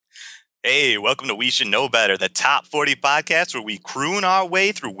Hey, welcome to We Should Know Better, the top 40 podcast where we croon our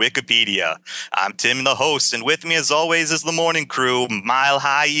way through Wikipedia. I'm Tim, the host, and with me as always is the morning crew, Mile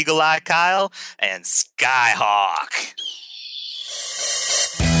High Eagle Eye Kyle and Skyhawk.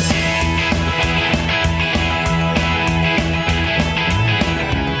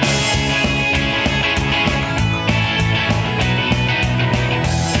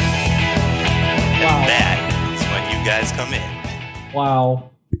 And that is when you guys come in. Wow.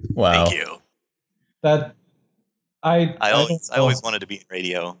 Thank you. That I always wanted to be in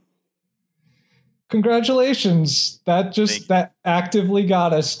radio. Congratulations. That actively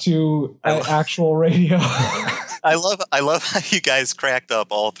got us to actual radio. I love how you guys cracked up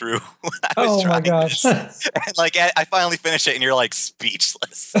all through when I was trying this. And like I finally finished it and you're like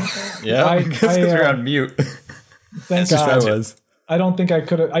speechless. Yeah, because you're on mute. Thank God. I don't think I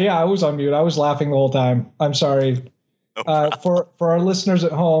could have. Yeah, I was on mute. I was laughing the whole time. I'm sorry. For our listeners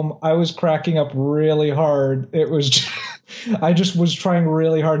at home, I was cracking up really hard. It was I just was trying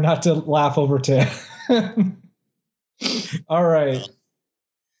really hard not to laugh over Tim. All right.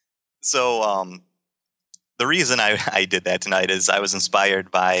 So the reason I did that tonight is I was inspired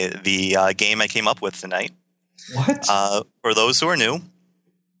by the game I came up with tonight. What? For those who are new,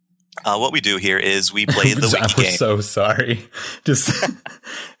 what we do here is we play the wiki game. We're so sorry. Just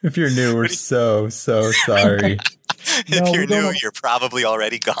if you're new, we're so sorry. If you're new, you're probably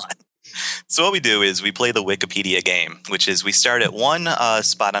already gone. So what we do is we play the Wikipedia game, which is we start at one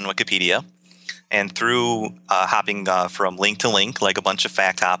spot on Wikipedia, and through hopping from link to link like a bunch of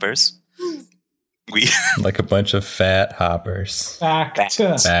fact hoppers, we like a bunch of fat hoppers. Fact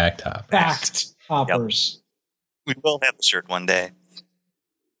hoppers. Yep. We will have the shirt one day.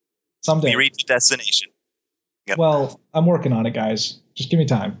 Someday. We reach destination. Yep. Well, I'm working on it, guys. Just give me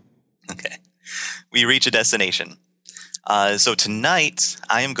time. Okay. We reach a destination. So tonight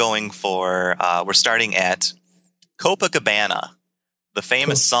I am going for, we're starting at Copacabana, the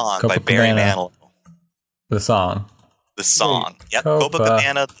famous song by Barry Manilow. The song. Yep.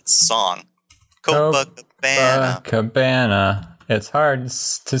 Copacabana, the song. Copacabana. It's hard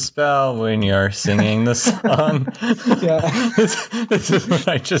to spell when you're singing the song. Yeah. This is what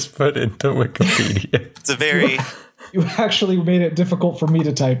I just put into Wikipedia. It's a very... You actually made it difficult for me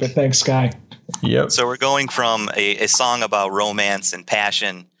to type it. Thanks, Sky. Yep. So we're going from a song about romance and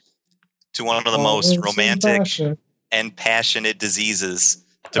passion to one of the most romantic and passionate diseases,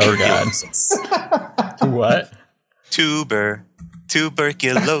 tuberculosis. What? Tuberculosis.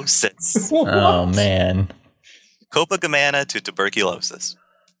 Oh, man. Copacabana to tuberculosis.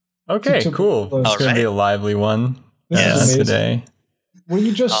 Okay, cool. It's going to be a lively one today. Were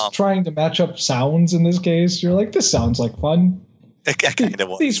you just trying to match up sounds in this case? You're like, this sounds like fun. I kind of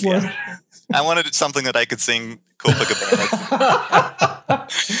was. These words. I wanted something that I could sing Copacabana.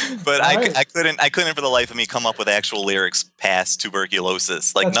 But right. I couldn't for the life of me come up with actual lyrics past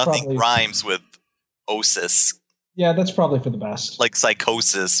tuberculosis. Like nothing rhymes with osis. Yeah, that's probably for the best. Like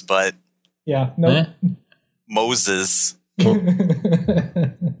psychosis, but Moses. We'll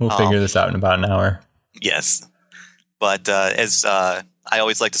figure this out in about an hour. Yes. But as I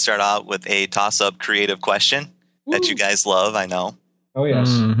always like to start out with a toss-up creative question that you guys love, I know. Oh, yes.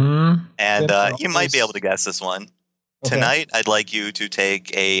 Mm-hmm. And you might be able to guess this one. Okay. Tonight, I'd like you to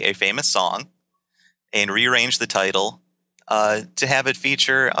take a famous song and rearrange the title to have it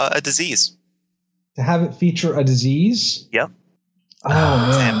feature a disease. To have it feature a disease? Yep. Oh,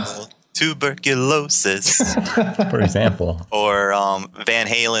 man. Example, tuberculosis. For example. Or Van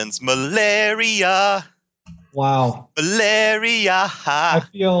Halen's Malaria. Wow. Malaria. I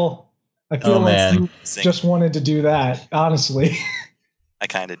feel like you just wanted to do that, honestly. I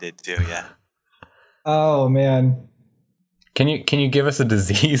kind of did too, yeah. Oh, man. Can you give us a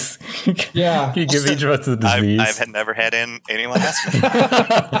disease? Yeah. Can you give each of us a disease? I've never had anyone ask me.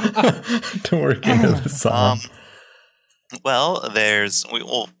 To work into the song. Well,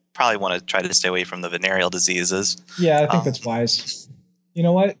 we'll probably want to try to stay away from the venereal diseases. Yeah, I think that's wise. You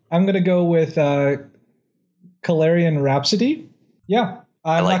know what? I'm going to go with Calarian Rhapsody. Yeah.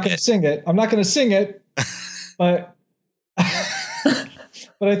 I'm not going to sing it. I'm not going to sing it, but...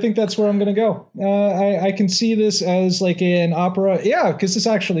 But I think that's where I'm going to go. I can see this as like an opera. Yeah, because this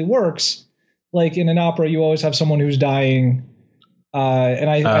actually works. Like in an opera, you always have someone who's dying. And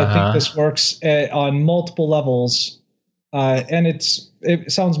I think this works on multiple levels. And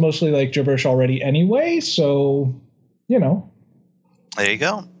it sounds mostly like gibberish already anyway. So, you know. There you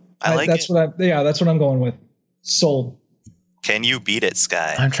go. That's what I'm going with. Sold. Can you beat it,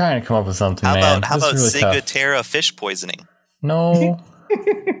 Sky? I'm trying to come up with something, How man. How about really Ciguatera fish poisoning? No.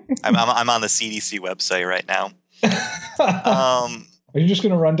 I'm on the CDC website right now. Are you just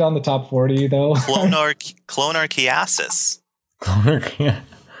going to run down the top 40 though? Clonarchiasis.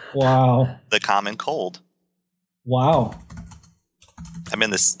 Wow. The common cold. Wow. I'm in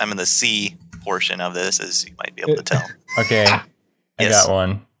the C portion of this, as you might be able to tell. Okay. I got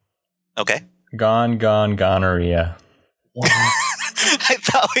one. Okay. Gonorrhea. Wow. I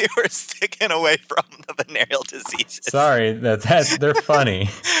thought we were sticking away from the venereal diseases. Sorry, they're funny.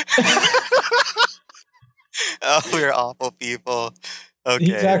 Oh, we're awful people. Okay.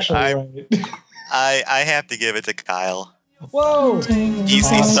 He's actually right. I have to give it to Kyle. Whoa! He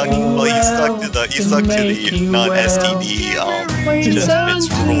stuck to the non-STD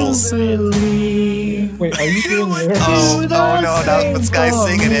rules. Wait, are you doing lyrics? Oh no, this guy's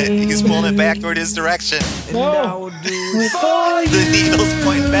singing it. He's pulling it back toward his direction. No! The needle's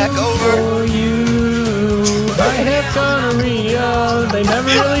pointing back over. I have gonorrhea. They never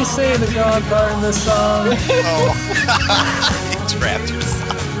really say the God part in the song. Oh, he trapped yourself.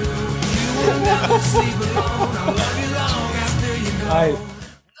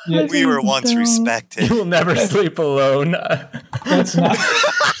 We were once respected. You will never sleep alone. That's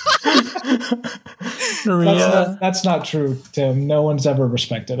not true, Tim. No one's ever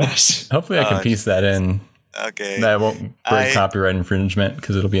respected us. Hopefully I can piece that in. Okay. That won't break copyright infringement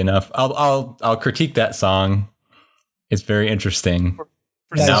because it'll be enough. I'll critique that song. It's very interesting.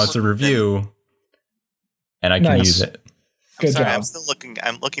 Now it's a review, and I can use it. Good job. I'm still looking.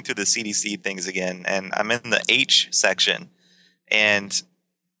 I'm looking through the CDC things again, and I'm in the H section, and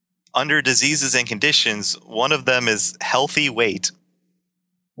under diseases and conditions, one of them is healthy weight.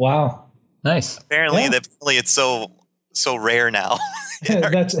 Wow. Nice. Apparently it's so rare now.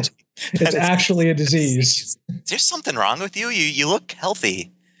 It's actually a disease. There's something wrong with you. You look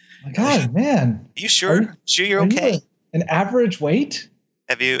healthy. Oh my God, man. Are you sure? Sure you're okay? An average weight?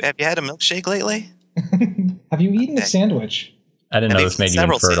 Have you had a milkshake lately? Have you eaten a sandwich? I didn't know this made you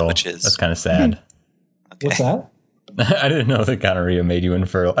infertile. Sandwiches. That's kind of sad. Okay. What's that? I didn't know that gonorrhea made you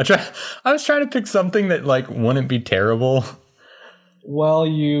infertile. I was trying to pick something that wouldn't be terrible. Well,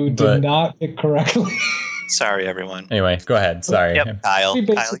 you did not pick correctly. Sorry, everyone. Anyway, go ahead. Sorry. Yep, Kyle.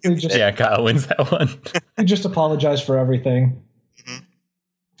 Kyle wins that one. We just apologize for everything. Mm-hmm.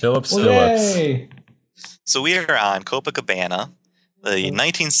 Phillips. Yay. So we are on Copacabana, the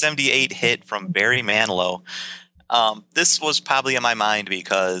 1978 hit from Barry Manilow. This was probably in my mind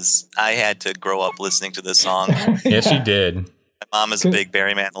because I had to grow up listening to this song. Yes, you did. My mom is a big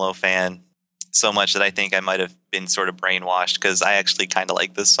Barry Manilow fan, so much that I think I might have been sort of brainwashed because I actually kind of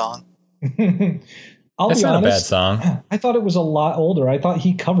like this song. That's not a bad song. I thought it was a lot older. I thought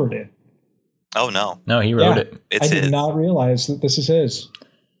he covered it. Oh, no. No, he wrote it. I did not realize that this is his.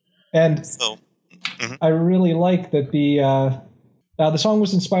 And I really like that the song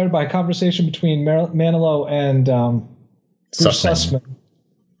was inspired by a conversation between Manilow and Bruce Sussman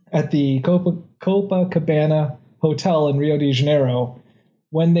at the Copacabana Hotel in Rio de Janeiro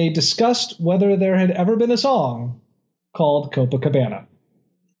when they discussed whether there had ever been a song called Copacabana.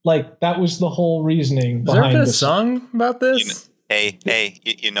 That was the whole reasoning behind this. Is there a song about this?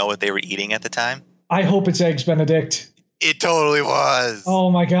 You know what they were eating at the time? I hope it's Eggs Benedict. It totally was.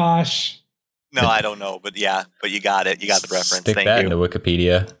 Oh my gosh. No, I don't know, but yeah, but you got it. You got the reference. Stick that into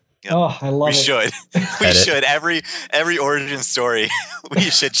Wikipedia. Yep. Oh, I love it. We should. Every origin story we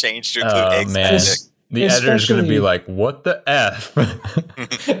should change to include Eggs Benedict. The editor's going to be like, what the F?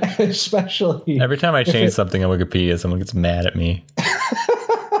 Especially. Every time I change something on Wikipedia, someone gets mad at me.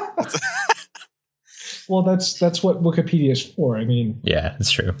 Well, that's what Wikipedia is for. I mean, yeah,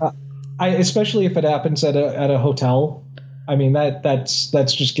 it's true. Especially if it happens at a hotel. I mean, that's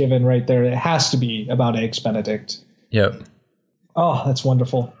just given right there. It has to be about Eggs Benedict. Yep. Oh, that's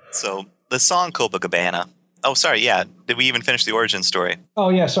wonderful. So the song Copacabana. Oh, sorry. Yeah. Did we even finish the origin story? Oh,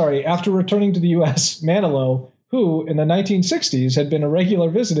 yeah. Sorry. After returning to the U.S., Manilow, who in the 1960s had been a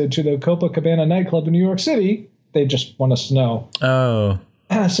regular visitor to the Copacabana nightclub in New York City, they just want us to know. Oh.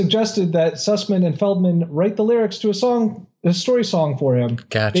 Suggested that Sussman and Feldman write the lyrics to a story song for him.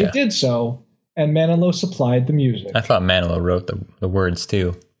 Gotcha. They did so, and Manilow supplied the music. I thought Manilow wrote the words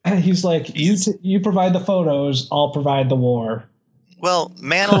too. He's like, you provide the photos, I'll provide the war. Well,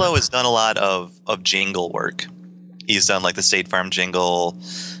 Manilow has done a lot of jingle work. He's done the State Farm jingle,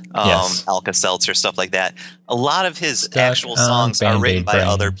 Alka-Seltzer, stuff like that. A lot of his actual songs are written by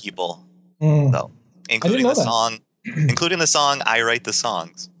other people, though, including the song "I Write the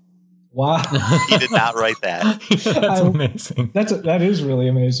Songs." Wow, he did not write that. That's amazing. That is really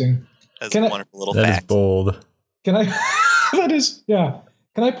amazing. That's a wonderful little fact. That is bold. Can I? That is, yeah.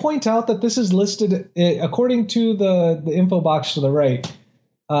 Can I point out that this is listed according to the info box to the right?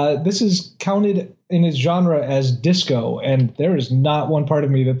 This is counted in its genre as disco, and there is not one part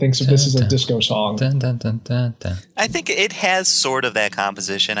of me that thinks of this as a disco song. I think it has sort of that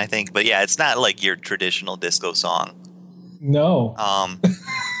composition, I think, but yeah, it's not like your traditional disco song. No.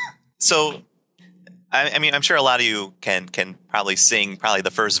 So, I mean, I'm sure a lot of you can probably sing probably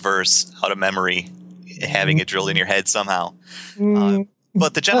the first verse out of memory, having it drilled in your head somehow.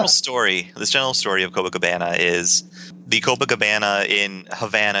 But the general story of Copacabana is the Copacabana in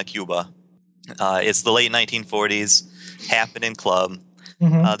Havana, Cuba. It's the late 1940s, happening club.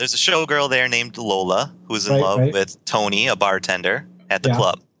 There's a showgirl there named Lola who's in love with Tony, a bartender at the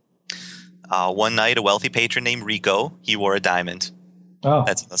club. One night, a wealthy patron named Rico, he wore a diamond. Oh,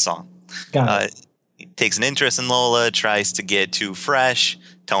 that's in the song. Got it. He takes an interest in Lola, tries to get too fresh.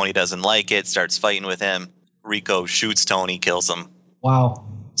 Tony doesn't like it, starts fighting with him. Rico shoots Tony, kills him. Wow.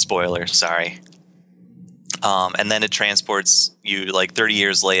 Spoiler, sorry. And then it transports you like 30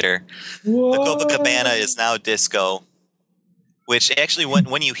 years later. What? The Copacabana is now disco, which actually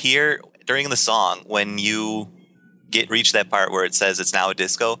when you hear during the song, when you reach that part where it says it's now a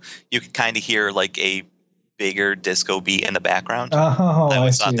disco, you can kind of hear like a bigger disco beat in the background. I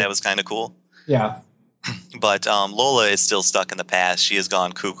always thought that was kind of cool. Yeah. But Lola is still stuck in the past. She has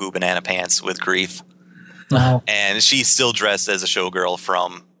gone cuckoo banana pants with grief. Wow. And she's still dressed as a showgirl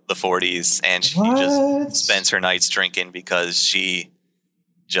from the 40s, and she just spends her nights drinking because she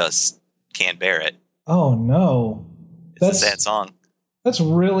just can't bear it. Oh, no. That's a sad song. That's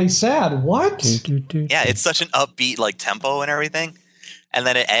really sad. What? Yeah, it's such an upbeat like tempo and everything. And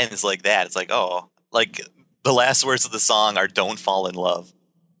then it ends like that. It's like, oh, like the last words of the song are "Don't fall in love."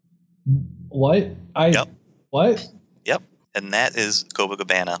 What? Yep. What? Yep. And that is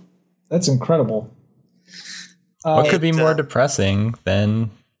Copacabana. That's incredible. What could be more depressing than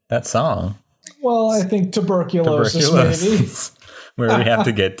that song? Well, I think tuberculosis. Maybe. Where we have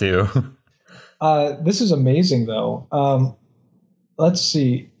to get to. This is amazing, though. Let's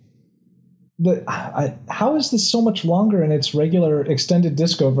see. How is this so much longer in its regular extended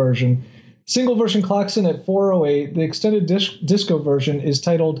disco version? Single version clocks in at 4:08. The extended disco version is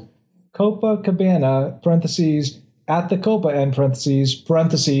titled Copacabana, parentheses, at the Copa, end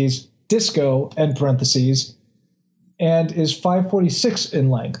parentheses, disco, end parentheses, and is 5:46 in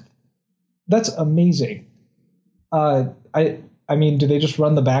length. That's amazing. I mean, do they just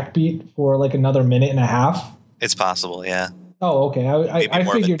run the backbeat for like another minute and a half? It's possible, yeah. Oh, okay. Maybe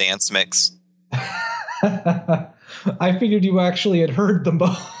more figured, of a dance mix. I figured you actually had heard them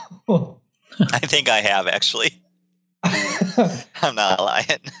both. I think I have, actually. I'm not lying.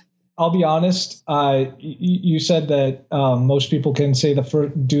 I'll be honest. You said that most people can say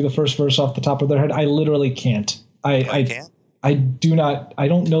do the first verse off the top of their head. I literally can't. I can't? I do not. I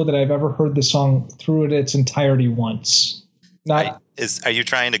don't know that I've ever heard the song through its entirety once. Are you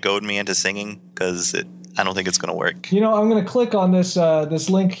trying to goad me into singing? Because I don't think it's going to work. You know, I'm going to click on this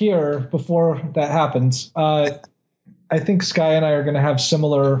link here before that happens. I think Sky and I are going to have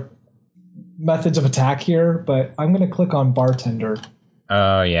similar methods of attack here, but I'm going to click on bartender.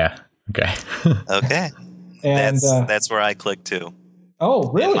 Oh, yeah. Okay. Okay. And that's where I click too.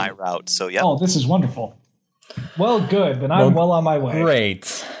 Oh, really? In my route. So, yeah. Oh, this is wonderful. Well, good. Then I'm well on my way.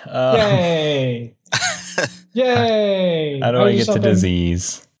 Great. Yay. Yay. How do I get to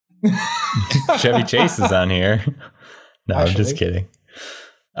disease? Chevy Chase is on here. No, actually, I'm just kidding.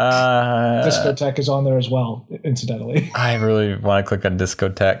 Discotheque is on there as well, incidentally. I really want to click on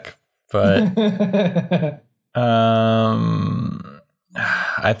Discotheque, but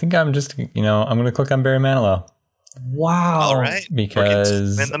I think I'm just, I'm going to click on Barry Manilow. Wow. All right.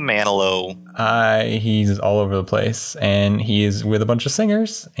 Because in the Manilow. He's all over the place, and he is with a bunch of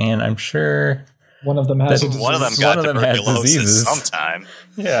singers, and I'm sure one of them has diseases sometime.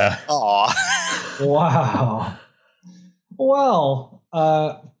 Yeah. Aw. Wow. Well,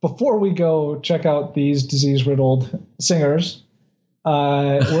 before we go check out these disease-riddled singers,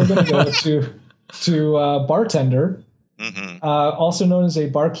 we're going to go to bartender, also known as a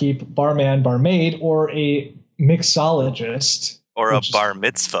barkeep, barman, barmaid, or a mixologist, or a bar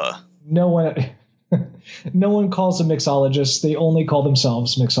mitzvah. No one calls them mixologists. They only call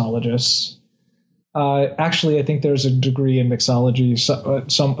themselves mixologists. Actually, I think there's a degree in mixology,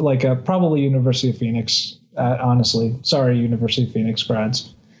 probably University of Phoenix. Honestly, sorry, University of Phoenix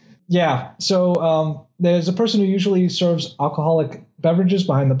grads. Yeah. So there's a person who usually serves alcoholic beverages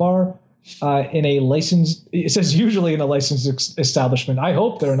behind the bar in a licensed. It says usually in a licensed establishment. I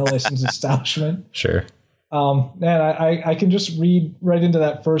hope they're in a licensed establishment. Sure. And I can just read right into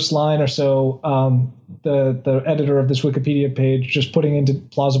that first line or so. The editor of this Wikipedia page just putting into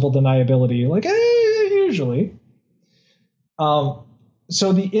plausible deniability, like usually.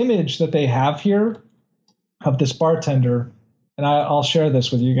 So the image that they have here of this bartender, and I'll share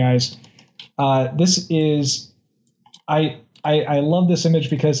this with you guys. This is, I love this image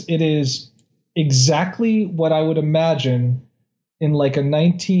because it is exactly what I would imagine in like a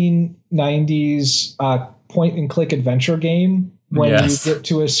 1990s point and click adventure game when you get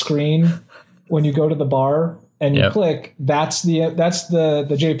to a screen, when you go to the bar and you click, that's the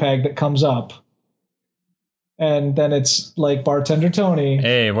JPEG that comes up. And then it's like bartender Tony.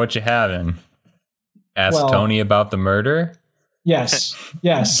 Hey, what you having? Ask Tony about the murder? Yes.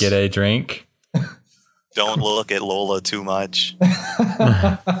 Yes. Get a drink? Don't look at Lola too much.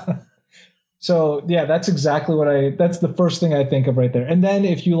 So, yeah, that's exactly that's the first thing I think of right there. And then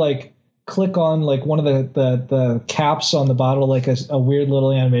if you like click on like one of the caps on the bottle, like a weird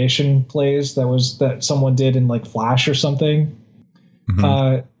little animation plays that someone did in like Flash or something.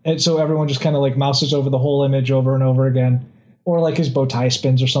 Mm-hmm. And so everyone just kind of like mouses over the whole image over and over again, or like his bow tie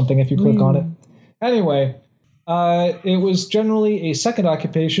spins or something if you click on it. Anyway, it was generally a second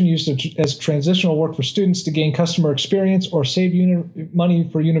occupation used as transitional work for students to gain customer experience or save money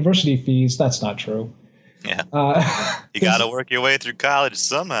for university fees. That's not true. Yeah. You got to work your way through college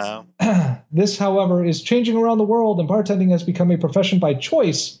somehow. This, however, is changing around the world, and bartending has become a profession by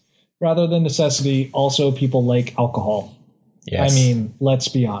choice rather than necessity. Also, people like alcohol. Yes. I mean, let's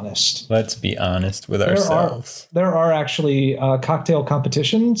be honest. Let's be honest with ourselves. There are actually cocktail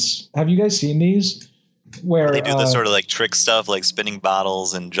competitions. Have you guys seen these? Where they do the sort of like trick stuff, like spinning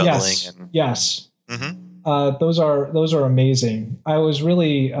bottles and juggling. Yes. Mm-hmm. Those are amazing. I was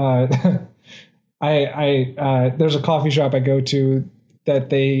really there's a coffee shop I go to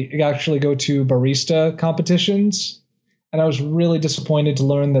that they actually go to barista competitions, and I was really disappointed to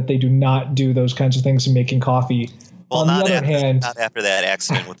learn that they do not do those kinds of things in making coffee. Well, not after that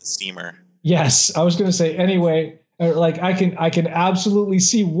accident with the steamer. Yes, I was going to say anyway. Like I can absolutely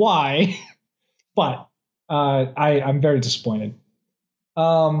see why, but I'm very disappointed.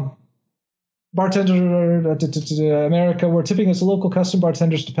 Bartender America, where tipping as local custom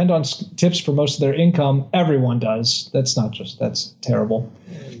bartenders depend on tips for most of their income. Everyone does. That's terrible.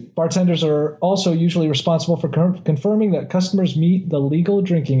 Bartenders are also usually responsible for confirming that customers meet the legal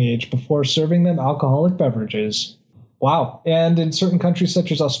drinking age before serving them alcoholic beverages. Wow. And in certain countries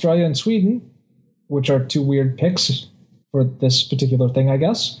such as Australia and Sweden, which are two weird picks for this particular thing, I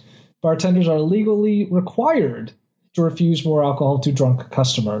guess, bartenders are legally required to refuse more alcohol to drunk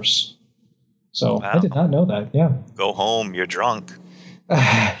customers. So wow. I did not know that. Yeah. Go home. You're drunk.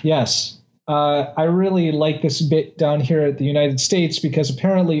 Yes. I really like this bit down here at the United States because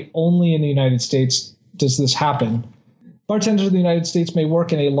apparently only in the United States does this happen. Bartenders in the United States may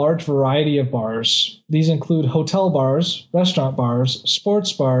work in a large variety of bars. These include hotel bars, restaurant bars,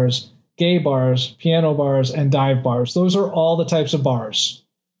 sports bars, gay bars, piano bars, and dive bars. Those are all the types of bars.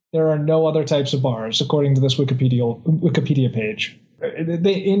 There are no other types of bars, according to this Wikipedia page.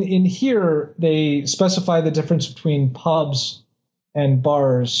 In here, they specify the difference between pubs and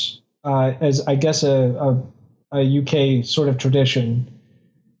bars as, I guess, a UK sort of tradition.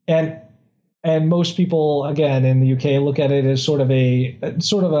 And most people, again, in the UK, look at it as sort of a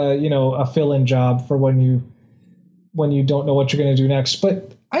a fill-in job for when you don't know what you're going to do next.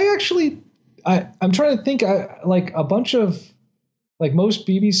 But I'm trying to think, like a bunch of like most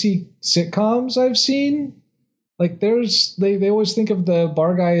BBC sitcoms I've seen, like they always think of the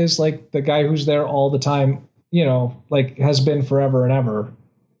bar guy as like the guy who's there all the time, like has been forever and ever.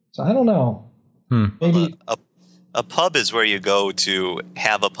 So I don't know. Maybe. A pub is where you go to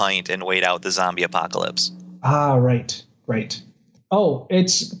have a pint and wait out the zombie apocalypse. Ah, right. Oh,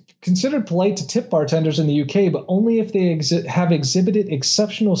 it's considered polite to tip bartenders in the UK, but only if they have exhibited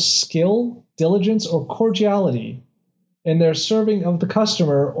exceptional skill, diligence, or cordiality in their serving of the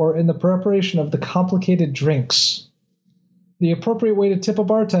customer or in the preparation of the complicated drinks. The appropriate way to tip a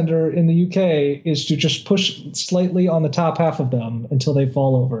bartender in the UK is to just push slightly on the top half of them until they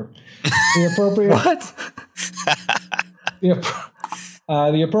fall over. The appropriate What?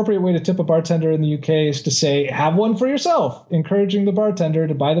 The appropriate way to tip a bartender in the UK is to say, "Have one for yourself," encouraging the bartender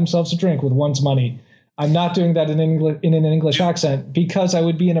to buy themselves a drink with one's money. I'm not doing that in an English accent because I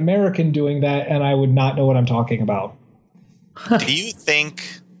would be an American doing that and I would not know what I'm talking about. Do you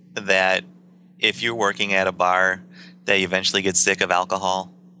think that if you're working at a bar that you eventually get sick of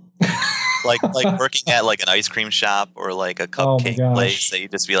alcohol? like working at like an ice cream shop or like a cupcake place that you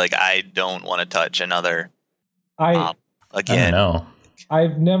just be like, I don't want to touch another again. I don't know.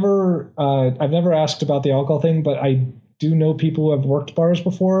 I've never asked about the alcohol thing, but I do know people who have worked bars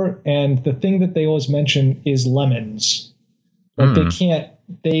before, and the thing that they always mention is lemons. Like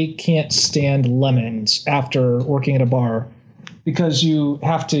they can't stand lemons after working at a bar. because you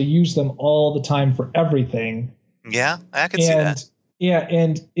have to use them all the time for everything. Yeah, I can see that. Yeah,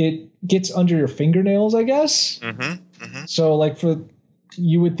 and it gets under your fingernails, I guess. So like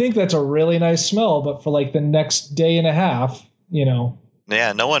you would think that's a really nice smell, but for like the next day and a half,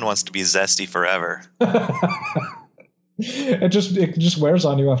 Yeah, no one wants to be zesty forever. It just wears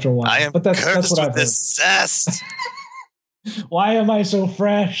on you after a while. I am that's what I've heard. This zest. Why am I so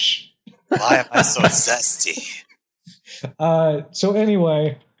fresh? Why am I so zesty? So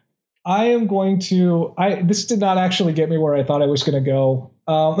anyway, I am going to. This did not actually get me where I thought I was going to go.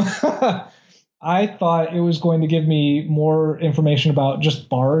 I thought it was going to give me more information about just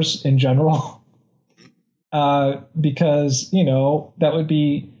bars in general, because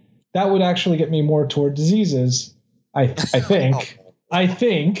that would actually get me more toward diseases. I think. I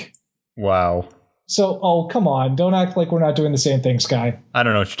think. Wow. So, come on! Don't act like we're not doing the same thing, Sky. I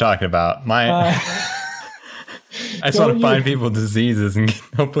don't know what you're talking about. I just want to find people diseases and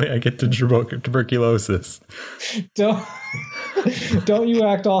hopefully I get to tuberculosis. Don't you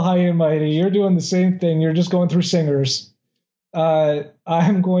act all high and mighty. You're doing the same thing. You're just going through singers.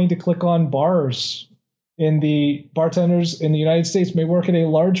 I'm going to click on bars. Bartenders in the United States may work at a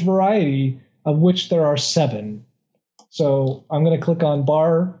large variety, of which there are 7. So I'm going to click on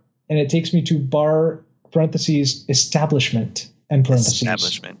bar, and it takes me to bar parentheses establishment and parentheses.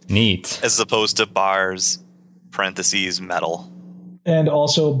 Establishment. Neat. As opposed to bars parentheses metal. And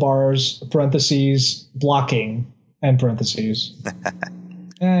also bars parentheses blocking and parentheses.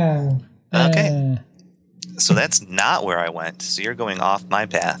 Okay. So that's not where I went. So you're going off my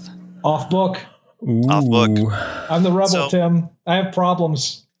path. Off book. Ooh. Off book. I'm the rebel, Tim. I have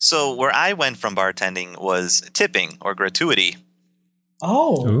problems. So where I went from bartending was tipping or gratuity.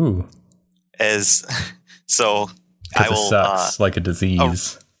 Oh. Ooh. So I will. It sucks like a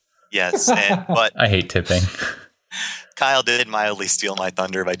disease. Yes, but I hate tipping. Kyle did mildly steal my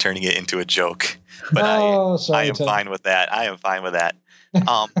thunder by turning it into a joke, but I am fine with that. I am fine with that.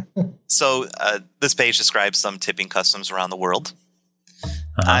 So this page describes some tipping customs around the world.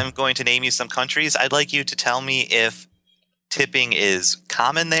 I'm going to name you some countries. I'd like you to tell me if tipping is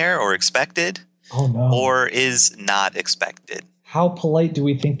common there or expected, or is not expected. How polite do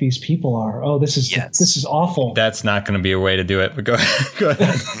we think these people are? Oh, this is awful. That's not going to be a way to do it, but go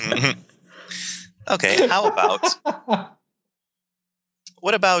ahead. Okay,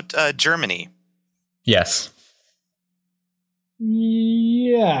 what about Germany? Yes.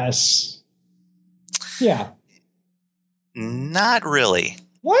 Yes. Yeah. Not really.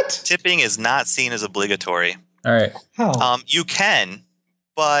 What? Tipping is not seen as obligatory. All right. How? You can,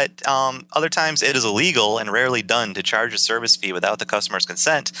 but other times it is illegal and rarely done to charge a service fee without the customer's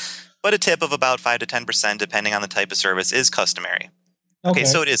consent. But a tip of about 5 to 10%, depending on the type of service, is customary. Okay,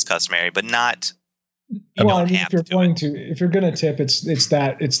 so it is customary, but not. If you're going to tip, it's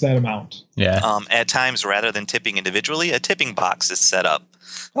that amount. Yeah. At times, rather than tipping individually, a tipping box is set up,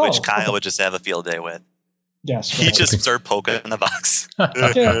 which Kyle would just have a field day with. Yes. He just start poking in the box.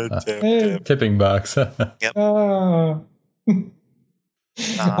 Tipping box. Yep. I'm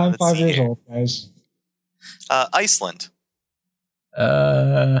 5 years old, guys. Iceland.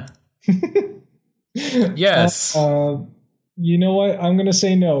 Yes. You know what? I'm going to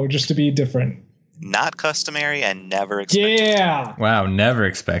say no, just to be different. Not customary and never expected. Yeah. Wow, never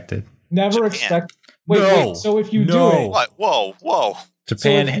expected. Never expect. Wait. So if you do it, what? Whoa.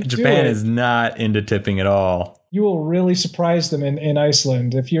 Japan is not into tipping at all. You will really surprise them in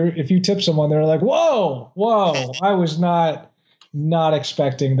Iceland. If you tip someone, they're like, "Whoa, I was not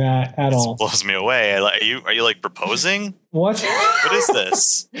expecting that at all." Blows me away. Are you like proposing? What? What is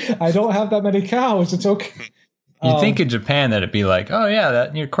this? I don't have that many cows. It's okay. You'd think in Japan that it'd be like, oh yeah,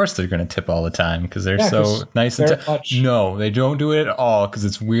 of course they're going to tip all the time because they're so nice. No, they don't do it at all because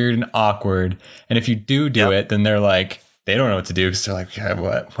it's weird and awkward. And if you do it, then they're like, they don't know what to do because they're like,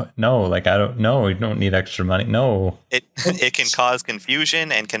 what? No, like I don't know. We don't need extra money. No, it can cause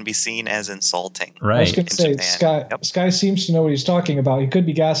confusion and can be seen as insulting. Right. I was going to say, Sky seems to know what he's talking about. He could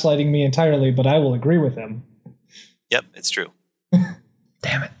be gaslighting me entirely, but I will agree with him. Yep, it's true.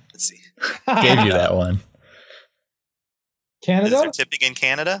 Damn it. Let's see. Gave you that one. Canada? Is there tipping in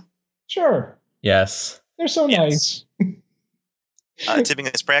Canada? Sure. Yes. They're so nice. Tipping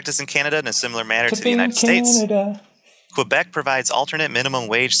is practiced in Canada in a similar manner to the United States. Quebec provides alternate minimum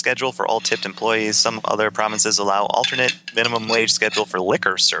wage schedule for all tipped employees. Some other provinces allow alternate minimum wage schedule for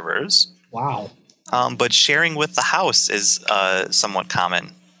liquor servers. Wow. But sharing with the house is somewhat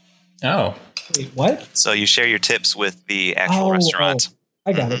common. Oh. Wait, what? So you share your tips with the actual restaurant.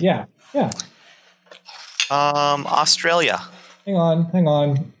 I got it. Yeah. Australia. Hang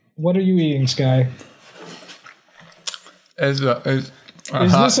on. What are you eating, Sky? Is this a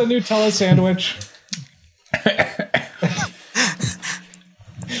Nutella sandwich?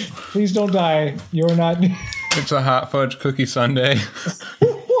 Please don't die. You're not. It's a hot fudge cookie sundae.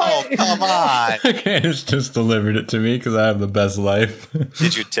 Oh, come on. Candace just delivered it to me because I have the best life.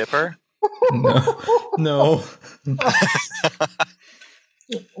 Did you tip her? No.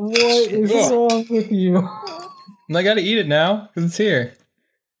 What is wrong with you? I gotta eat it now because it's here.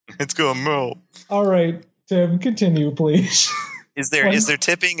 It's gonna melt. All right, Tim, continue, please. Is there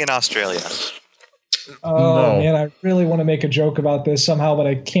tipping in Australia? Oh man, I really want to make a joke about this somehow, but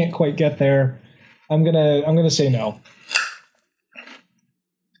I can't quite get there. I'm gonna say no.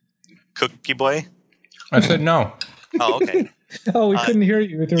 Cookie boy? I said no. Oh, okay. Oh, we couldn't hear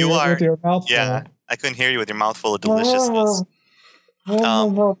you with your mouth full. Yeah, I couldn't hear you with your mouth full of deliciousness.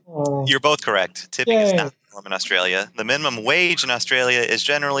 You're both correct. Tipping is not the norm in Australia. The minimum wage in Australia is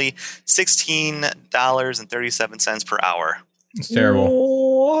generally $16.37 per hour. It's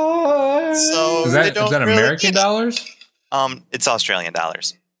terrible. What? So is that American dollars? It's Australian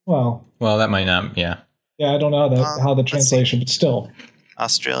dollars. Well, that might not. Yeah. Yeah, I don't know how the translation, but still.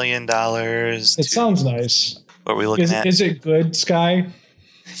 Australian dollars. It sounds nice. What are we looking at? Is it good, Sky?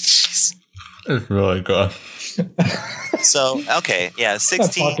 Jeez. It's really good. So, okay, yeah,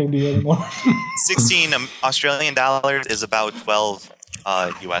 16. I'm not talking to you anymore. 16 Australian dollars is about 12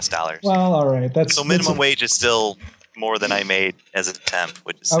 US dollars. Well, all right. So minimum wage is still more than I made as a temp,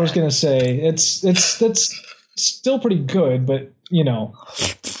 which is sad. I was going to say that's still pretty good, but you know.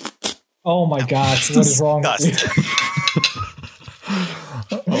 Oh my gosh, what is wrong with you?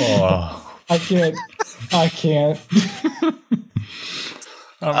 Oh. I can't.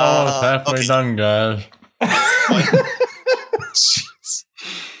 I'm almost halfway done, guys.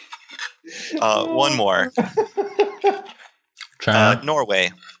 One more.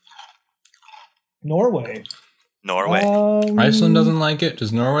 Norway. Iceland doesn't like it.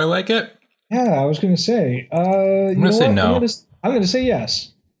 Does Norway like it? Yeah, I was going to say. I'm going to say no. I'm going to say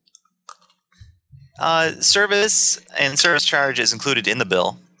yes. Service and service charge is included in the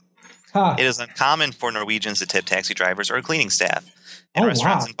bill. Huh. It is uncommon for Norwegians to tip taxi drivers or cleaning staff. In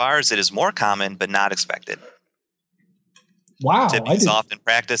restaurants and bars, it is more common, but not expected. Wow. Tipping is often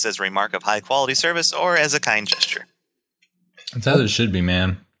practiced as a remark of high-quality service or as a kind gesture. That's how it should be,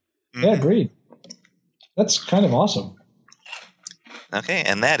 man. Mm-hmm. Yeah, agreed. That's kind of awesome. Okay,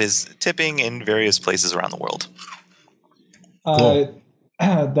 and that is tipping in various places around the world. Cool.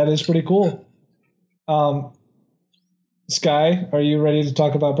 That is pretty cool. Sky, are you ready to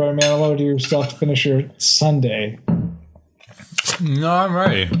talk about Barry Manilow, or do you still have to finish your Sunday? No, I'm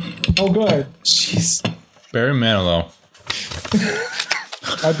ready. Oh, good. Jeez. Barry Manilow.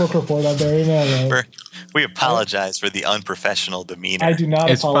 My book report on Barry Manilow. We apologize for the unprofessional demeanor. I do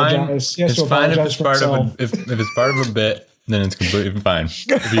not apologize. Yes, it's fine if it's part of if it's part of a bit, then it's completely fine.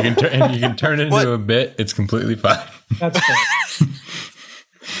 If you can turn it into a bit, it's completely fine. That's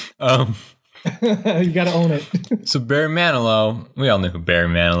fair. You got to own it. So Barry Manilow, we all know who Barry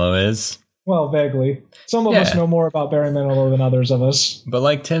Manilow is. Well, vaguely. Some of us know more about Barry Manilow than others of us. But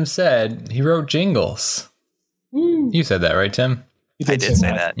like Tim said, he wrote jingles. You said that, right, Tim? I did say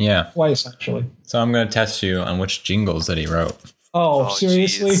that. Yeah. Twice, actually. So I'm going to test you on which jingles that he wrote. Oh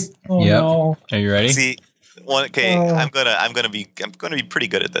seriously? Geez. Oh, yep. No. Are you ready? See, okay, I'm gonna be pretty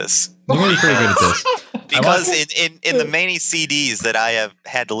good at this. You're gonna be pretty good at this. Because in the many CDs that I have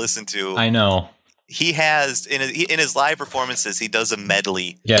had to listen to, I know he has in his live performances he does a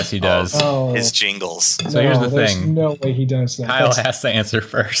medley. Yes, he does. His jingles. So here's the thing. No way he does that. Kyle has to answer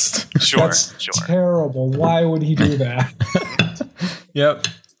first. Sure. Terrible. Why would he do that? Yep.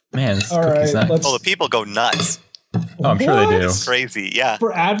 Man, this all right. The people go nuts. Oh, I'm sure they do. It's crazy. Yeah.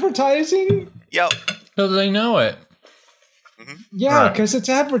 For advertising? Yep. Because they know it. Mm-hmm. Yeah, because it's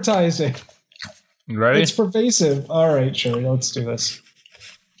advertising. Ready? It's pervasive. All right, sure. Let's do this.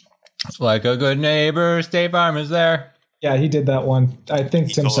 Like a good neighbor, State Farm is there. Yeah, he did that one. I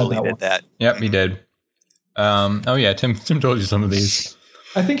think Tim said that one. Yep, he did. Oh yeah, Tim told you some of these.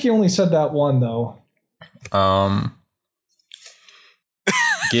 I think he only said that one though.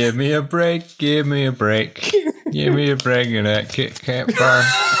 Give me a break, give me a break. Give me a break in that Kit Kat bar.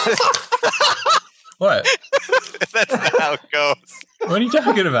 What? That's not how it goes. What are you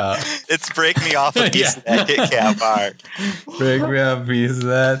talking about? It's break me off a piece of that Kit Kat bar. Break me off a piece of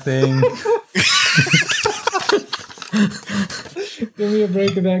that thing. Give me a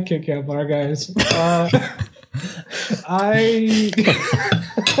break of that Kit Kat bar, guys.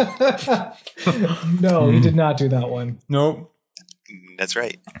 No, he did not do that one. Nope. That's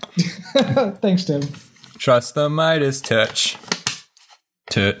right. Thanks, Tim. Trust the Midas touch.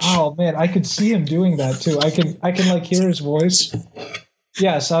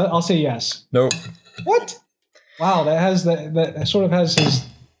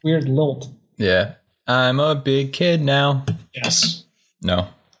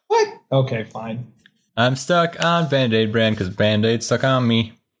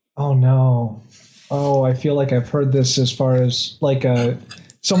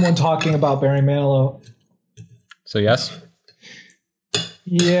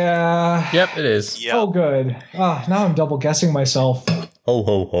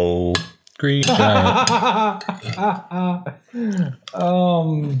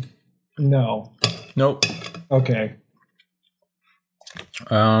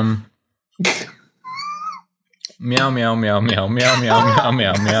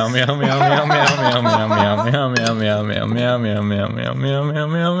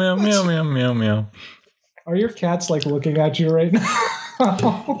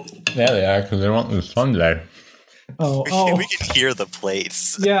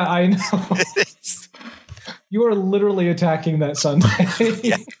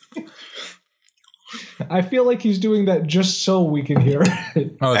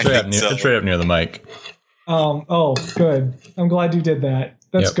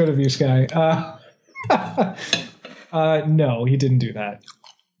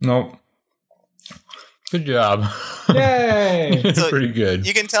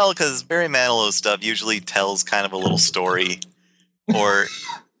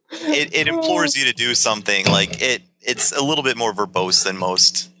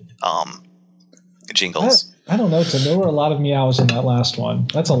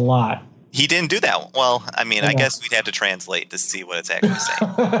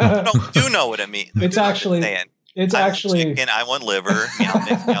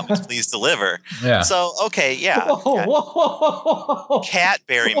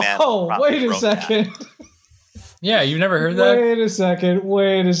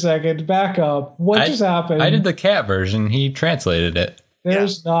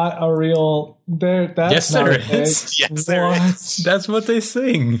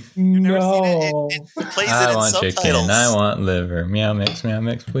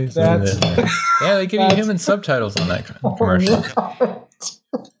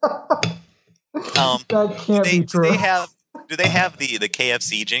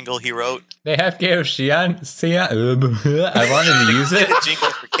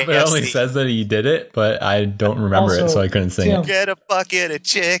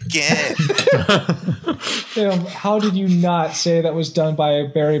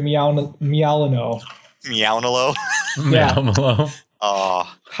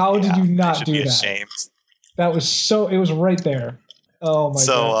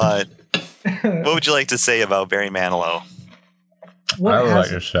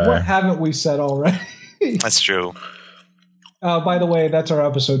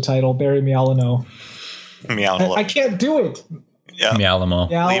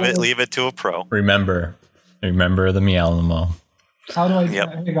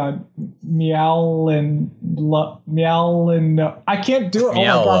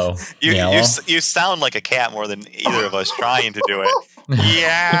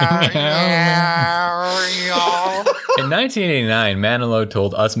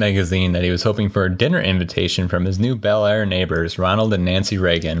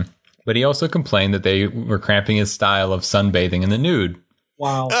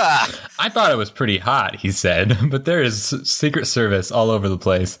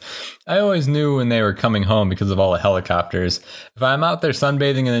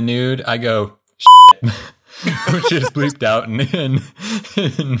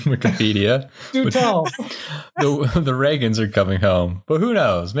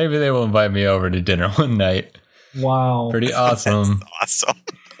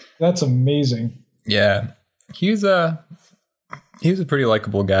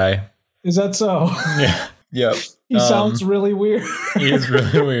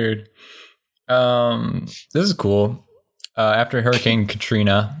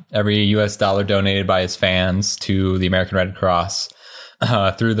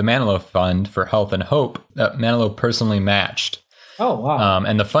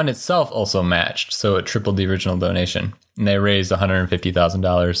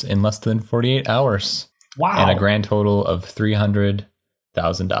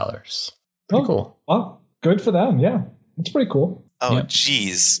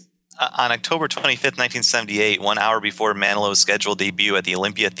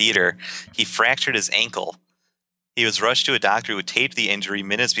 He was rushed to a doctor who taped the injury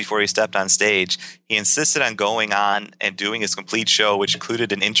minutes before he stepped on stage. He insisted on going on and doing his complete show, which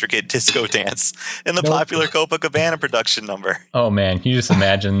included an intricate disco dance in the popular Copacabana production number. Oh, man. Can you just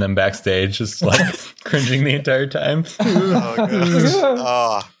imagine them backstage just like cringing the entire time?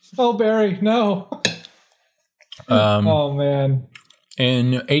 Oh, Barry, no. Oh, man.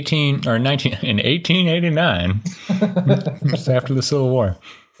 In 1889, just after the Civil War.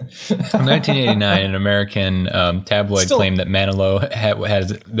 In 1989, an American tabloid claimed that Manilow has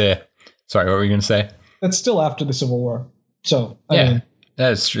the. Sorry, what were you going to say? That's still after the Civil War. So, I mean,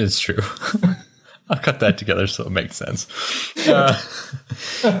 it's true. I'll cut that together so it makes sense. I'm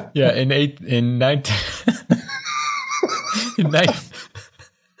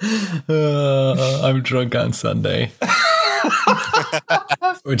drunk on Sunday.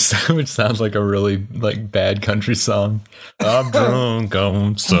 which sounds like a really like bad country song. I'm drunk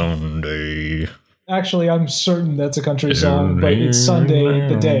on Sunday. Actually, I'm certain that's a country song, but it's Sunday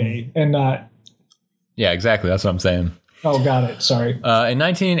the day and not. Yeah, exactly. That's what I'm saying. Oh, got it. Sorry. In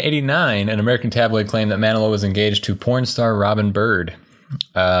 1989, an American tabloid claimed that Manilow was engaged to porn star Robin Bird.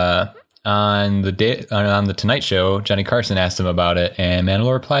 On the Tonight Show, Johnny Carson asked him about it, and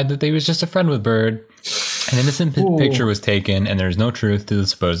Manilow replied that he was just a friend with Bird. An innocent picture was taken, and there's no truth to the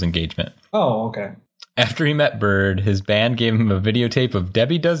supposed engagement. Oh, okay. After he met Bird, his band gave him a videotape of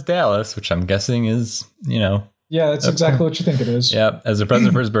Debbie Does Dallas, which I'm guessing is, Yeah, that's exactly what you think it is. Yep, as a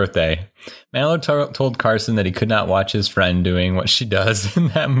present for his birthday. Manilow told Carson that he could not watch his friend doing what she does in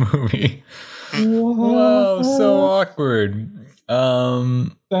that movie. Whoa, so awkward.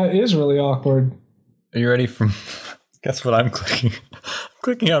 That is really awkward. Are you ready for... Guess what I'm clicking? I'm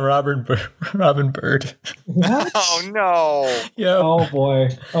clicking on Robin Bird. What? Oh, no. Yep. Oh, boy.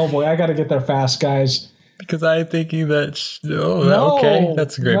 I got to get there fast, guys. Because I'm thinking that... okay,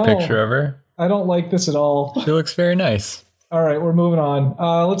 that's a great picture of her. I don't like this at all. She looks very nice. All right, we're moving on.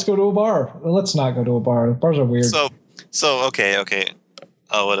 Let's go to a bar. Let's not go to a bar. Bars are weird. So okay.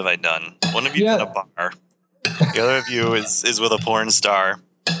 Oh, what have I done? One of you in a bar. The other of you is with a porn star.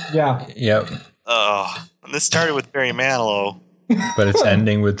 Yeah. Yep. Oh, and this started with Barry Manilow. But it's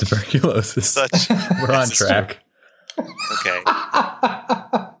ending with tuberculosis. We're on track. Okay.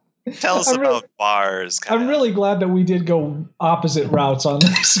 Tell us about bars. I'm really glad that we did go opposite routes on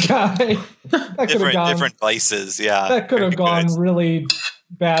this guy. Different vices, yeah. That could have gone really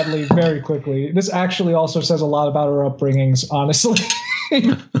badly very quickly. This actually also says a lot about our upbringings, honestly.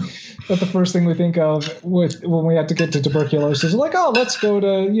 But the first thing we think of when we have to get to tuberculosis is like, oh, let's go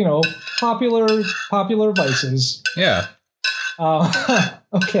to, popular vices. Yeah.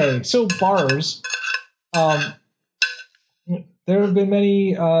 Okay, so bars. There have been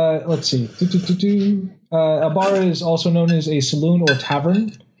many, let's see. A bar is also known as a saloon or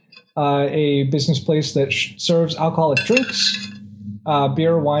tavern, a business place that serves alcoholic drinks,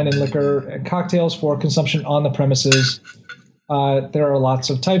 beer, wine, and liquor, and cocktails for consumption on the premises. There are lots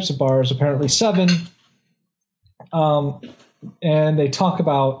of types of bars, apparently 7. And they talk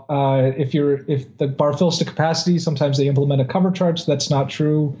about if the bar fills to capacity, sometimes they implement a cover charge. That's not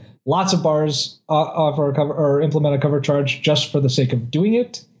true. Lots of bars offer a cover or implement a cover charge just for the sake of doing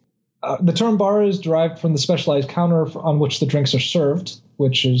it. The term bar is derived from the specialized counter on which the drinks are served,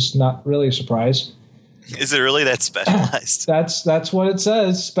 which is not really a surprise. Is it really that specialized? That's what it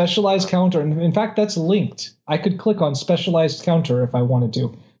says. Specialized counter. And in fact, that's linked. I could click on specialized counter if I wanted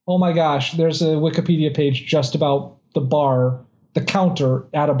to. Oh my gosh, there's a Wikipedia page just about the bar, the counter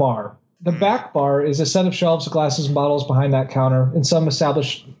at a bar. The back bar is a set of shelves, glasses, and bottles behind that counter. In some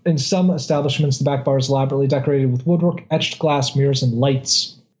establishments, the back bar is elaborately decorated with woodwork, etched glass, mirrors, and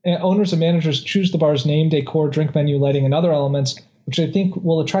lights. And owners and managers choose the bar's name, decor, drink menu, lighting, and other elements, which they think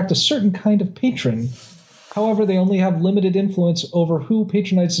will attract a certain kind of patron. However, they only have limited influence over who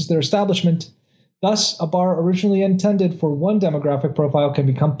patronizes their establishment. Thus, a bar originally intended for one demographic profile can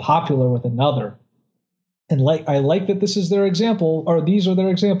become popular with another. And I like that this is their example, or these are their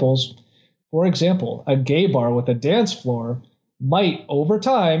examples. For example, a gay bar with a dance floor might, over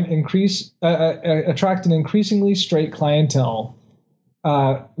time, attract an increasingly straight clientele.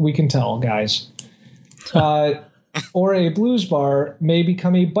 We can tell, guys. Or a blues bar may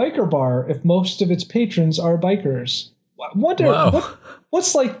become a biker bar if most of its patrons are bikers. I wonder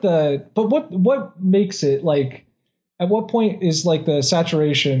what makes it like. At what point is like the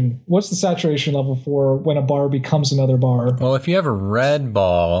saturation? What's the saturation level for when a bar becomes another bar? Well, if you have a red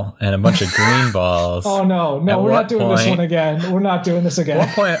ball and a bunch of green balls. Oh, no, we're not doing this one again. We're not doing this again. At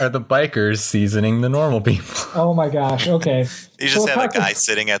what point are the bikers seasoning the normal people? Oh my gosh. Okay. You just have a guy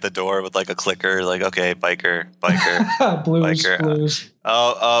sitting at the door with like a clicker, like, okay, biker, blues, biker. blues.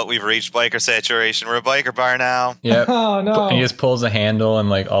 Oh, we've reached biker saturation. We're a biker bar now. Yep. Oh, no. And he just pulls a handle and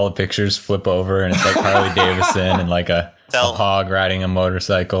like all the pictures flip over and it's like Harley Davidson and like a hog riding a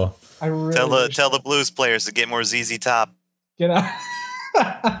motorcycle. Tell the blues players to get more ZZ Top. Get out.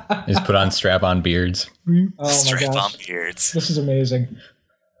 Just put on strap-on beards. Oh, strap-on beards. This is amazing.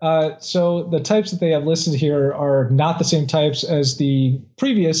 So the types that they have listed here are not the same types as the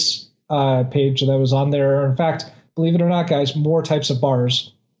previous page that was on there. In fact, believe it or not, guys, more types of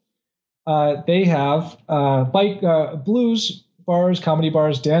bars. They have blues bars, comedy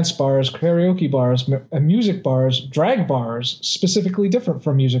bars, dance bars, karaoke bars, music bars, drag bars, specifically different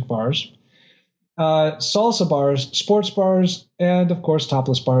from music bars, salsa bars, sports bars, and, of course,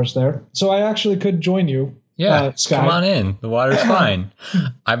 topless bars there. So I actually could join you. Yeah, Sky. Come on in. The water's fine.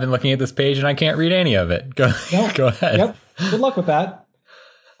 I've been looking at this page and I can't read any of it. Go ahead. Yep. Good luck with that.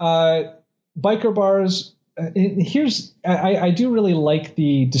 Biker bars. I do really like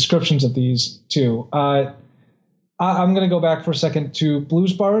the descriptions of these too. I'm going to go back for a second to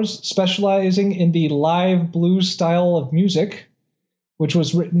blues bars, specializing in the live blues style of music, which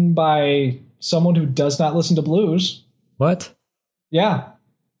was written by someone who does not listen to blues. What? Yeah.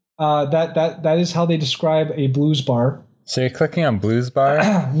 That is how they describe a blues bar. So you're clicking on blues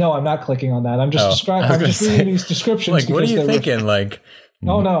bar? No, I'm not clicking on that. I'm just reading these descriptions. Like, what are you thinking? Like,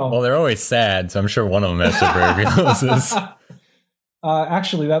 oh no. Well, they're always sad, so I'm sure one of them has tuberculosis.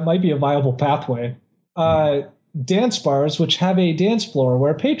 Actually, that might be a viable pathway. Dance bars, which have a dance floor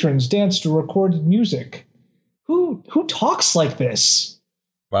where patrons dance to recorded music. Who talks like this?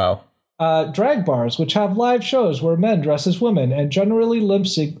 Wow. Drag bars, which have live shows where men dress as women and generally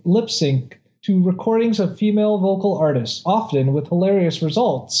lip sync to recordings of female vocal artists, often with hilarious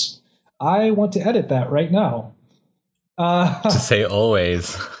results. I want to edit that right now. To say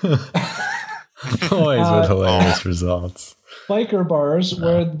always. Always with hilarious results. Biker bars,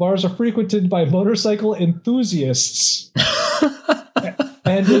 where the bars are frequented by motorcycle enthusiasts.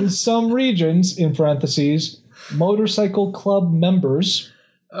 And in some regions, in parentheses, motorcycle club members.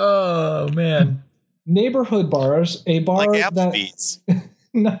 Oh, man. Neighborhood bars, a bar like Applebee's.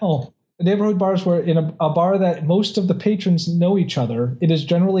 No. Neighborhood bars were in a bar that most of the patrons know each other. It is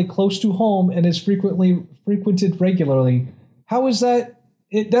generally close to home and is frequented regularly. How is that?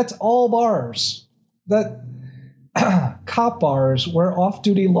 That's all bars. That cop bars where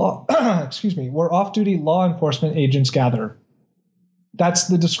off-duty law enforcement agents gather. That's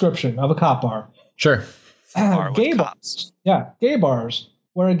the description of a cop bar. Sure. Gay bars. Yeah, gay bars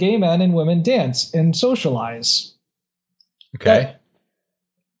where gay men and women dance and socialize. Okay.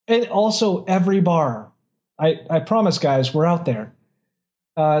 And also every bar. I promise, guys, we're out there.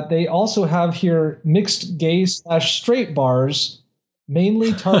 They also have here mixed gay/straight bars,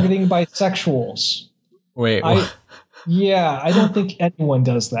 mainly targeting bisexuals. Wait. I don't think anyone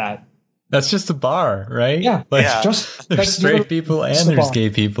does that. That's just a bar, right? Yeah. There's straight people and there's gay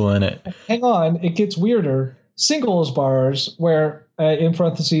people in it. Hang on, it gets weirder. Singles bars where, in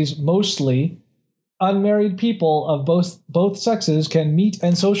parentheses, mostly unmarried people of both sexes can meet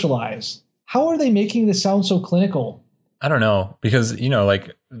and socialize. How are they making this sound so clinical? I don't know, because,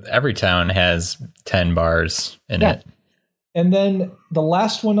 like every town has 10 bars in it. And then the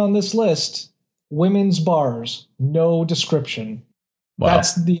last one on this list, women's bars, no description. Wow.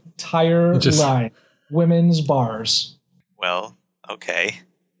 That's the entire line. Women's bars. Well, okay.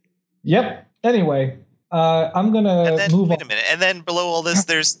 Yep. Anyway, I'm going to move on. Wait a minute. And then below all this,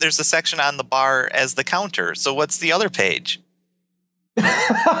 there's a section on the bar as the counter. So what's the other page?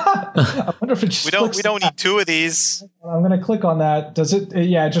 I wonder if it just we don't need two of these. I'm going to click on that. Does it?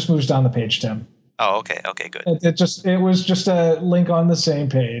 Yeah, it just moves down the page, Tim. Oh, okay. Okay, good. It was just a link on the same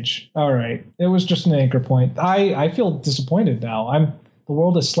page. All right. It was just an anchor point. I feel disappointed now. The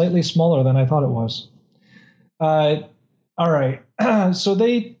world is slightly smaller than I thought it was. All right. So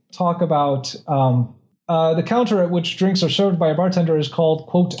they talk about the counter at which drinks are served by a bartender is called,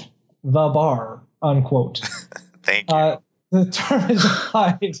 quote, the bar, unquote. Thank you. The term is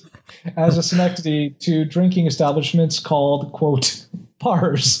applied as a synecdoche to drinking establishments called, quote,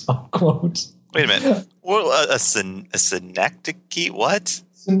 bars, unquote. Wait a minute. What, a synecdoche? What?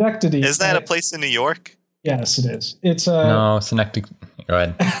 Synecdoche. Is that a place in New York? Yes, it is. It's no, synecdoche. Go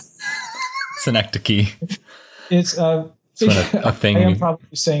ahead. Synecdoche. It's a thing. I am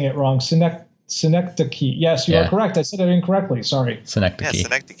probably saying it wrong. Synecdoche. Yes, you are correct. I said it incorrectly. Sorry. Synecdoche. Yeah,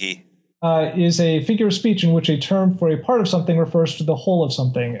 synecdoche. Is a figure of speech in which a term for a part of something refers to the whole of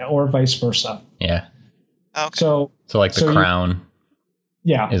something, or vice versa. Yeah. Okay. So like the crown.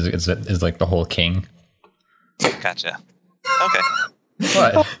 Yeah. Is like the whole king. Gotcha. Okay.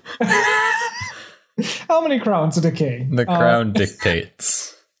 What? How many crowns a king? The crown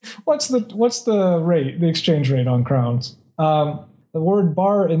dictates. What's the rate? The exchange rate on crowns? The word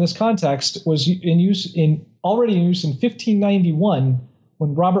bar in this context was already in use in 1591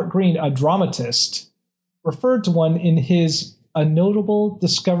 when Robert Greene, a dramatist, referred to one in his A Notable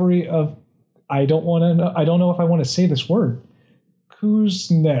Discovery of I don't know if I want to say this word.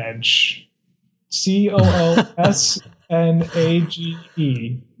 Cousnage. Coosnage.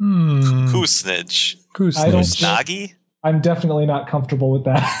 Coosnage. Coosnage. I'm definitely not comfortable with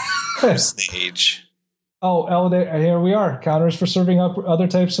that. Coosnage. Here we are. Counters for serving up other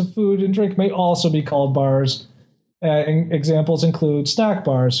types of food and drink may also be called bars. Examples include snack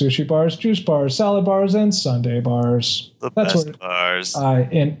bars, sushi bars, juice bars, salad bars, and sundae bars. Best bars.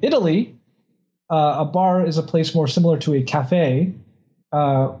 In Italy, a bar is a place more similar to a cafe,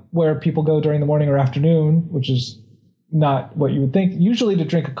 where people go during the morning or afternoon, which is not what you would think. Usually to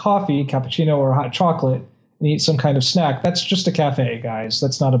drink a coffee, cappuccino, or hot chocolate and eat some kind of snack. That's just a cafe, guys.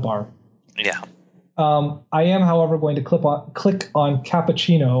 That's not a bar. Yeah. I am, however, going to click on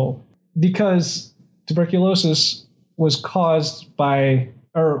cappuccino because tuberculosis was caused by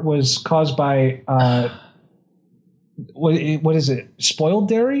what is it? Spoiled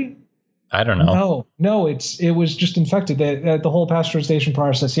dairy? I don't know. No, it was just infected. The whole pasteurization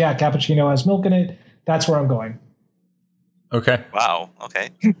process. Yeah, cappuccino has milk in it. That's where I'm going. Okay. Wow.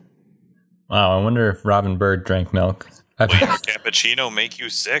 Okay. Wow. I wonder if Robin Bird drank milk. Will cappuccino make you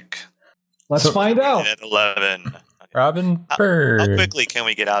sick? Let's find out. At 11. Okay. Robin Bird. How quickly can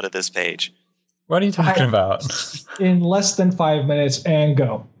we get out of this page? What are you talking about? In less than 5 minutes and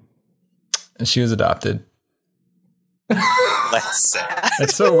go. She was adopted. Let's say.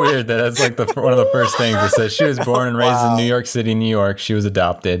 It's so weird that that's like one of the first things it says. She was born and raised in New York City, New York. She was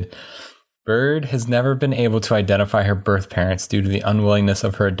adopted. Bird has never been able to identify her birth parents due to the unwillingness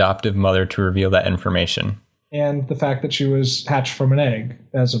of her adoptive mother to reveal that information. And the fact that she was hatched from an egg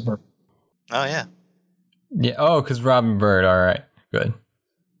as a bird. Oh, yeah. Yeah. Oh, because Robin Bird. All right. Good.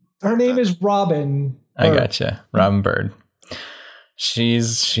 Her name is Robin Bird. I gotcha. Robin Bird.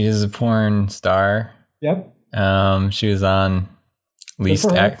 She's a porn star. Yep. She was on least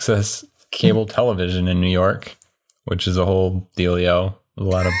access cable television in New York, which is a whole dealio. A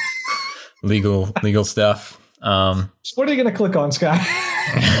lot of legal stuff. So what are you going to click on, Scott?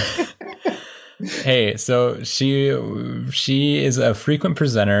 Hey, so she is a frequent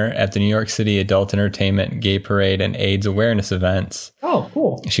presenter at the New York City Adult Entertainment, Gay Parade, and AIDS awareness events. Oh,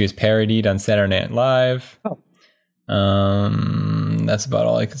 cool. She was parodied on Saturday Night Live. Oh. That's about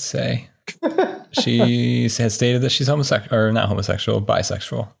all I could say. She has stated that she's homosexual, or not homosexual,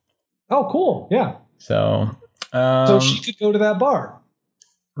 bisexual. Oh, cool. Yeah. So she could go to that bar.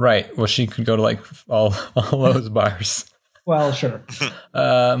 Right. Well, she could go to like all those bars. Well, sure.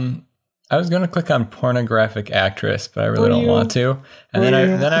 I was going to click on pornographic actress, but I really don't want to. And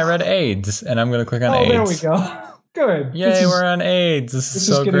then I read AIDS, and I'm going to click on AIDS. There we go. Good. Yay, we're on AIDS. This is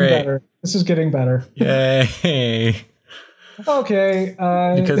so great. Better. This is getting better. Yay. Okay.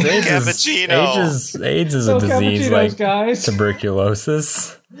 Because AIDS is a disease like guys.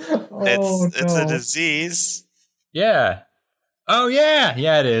 tuberculosis. It's a disease. Yeah. Oh, yeah.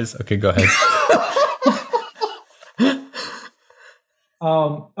 Yeah, it is. Okay, go ahead.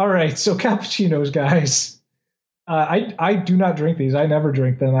 All right. So cappuccinos, guys. I do not drink these. I never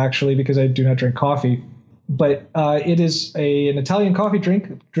drink them, actually, because I do not drink coffee. But it is an Italian coffee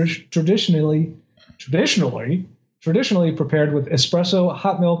drink traditionally prepared with espresso,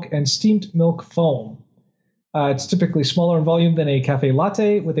 hot milk, and steamed milk foam. It's typically smaller in volume than a cafe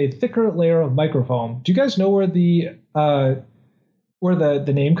latte with a thicker layer of microfoam. Do you guys know where the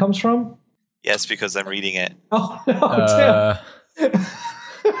name comes from? Yes, because I'm reading it. Oh, no, Tim.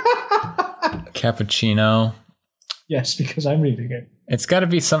 Cappuccino. Yes, because I'm reading it. It's got to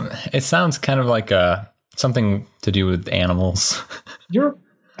be it sounds kind of like something to do with animals. You're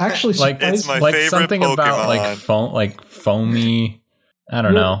actually it's my favorite something Pokemon. About like foamy. I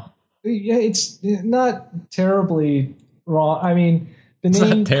don't know. Yeah, it's not terribly wrong. I mean, it's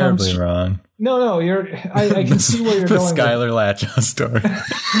not terribly wrong. No, I can see where you're the going. The Skylar Latchaw story.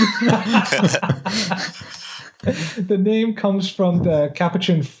 The name comes from the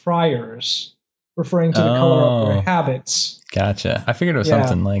Capuchin friars, referring to the color of their habits. Gotcha. I figured it was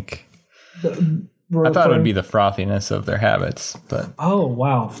something like. I thought it would be the frothiness of their habits, but oh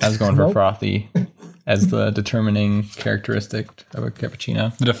wow, I was going for frothy as the determining characteristic of a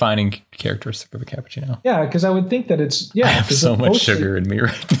cappuccino, the defining characteristic of a cappuccino. Yeah, because I would think that it's I have so much sugar in me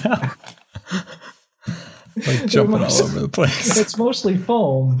right now, like jumping all over the place. It's mostly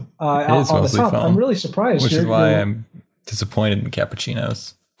foam. It is mostly foam. I'm really surprised, which is why I'm disappointed in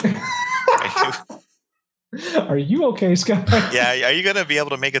cappuccinos. Are you okay, Scott? Yeah, are you going to be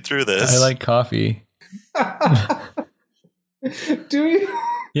able to make it through this? I like coffee. Do you?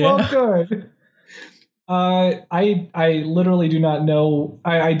 Yeah. Well, good. I literally do not know.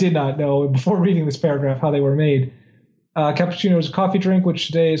 I did not know before reading this paragraph how they were made. Cappuccino is a coffee drink which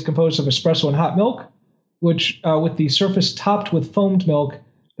today is composed of espresso and hot milk, which with the surface topped with foamed milk.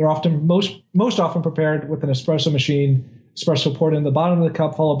 They're often most often prepared with an espresso machine. Espresso poured in the bottom of the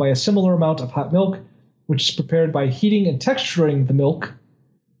cup, followed by a similar amount of hot milk, which is prepared by heating and texturing the milk,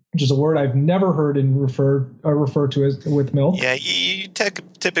 which is a word I've never heard and refer to as with milk. Yeah, you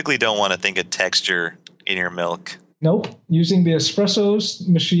typically don't want to think of texture in your milk. Nope. Using the espresso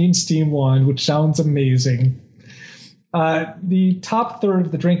machine steam wand, which sounds amazing. The top third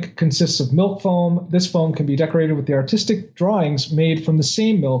of the drink consists of milk foam. This foam can be decorated with the artistic drawings made from the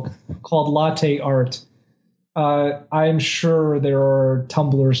same milk called latte art. I'm sure there are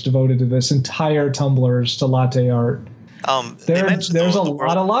tumblers devoted to this, entire tumblers to latte art. There's a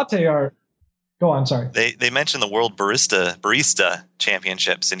lot of latte art. Go on, sorry. They mentioned the World Barista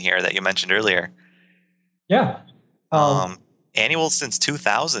Championships in here that you mentioned earlier. Yeah. Annual since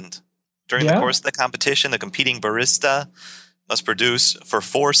 2000. During the course of the competition, the competing barista must produce for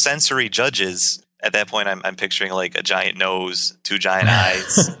 4 sensory judges. At that point, I'm picturing like a giant nose, 2 giant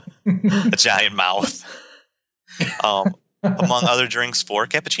eyes, a giant mouth. Among other drinks, 4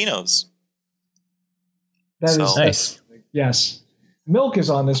 cappuccinos. That is nice. Yes. Milk is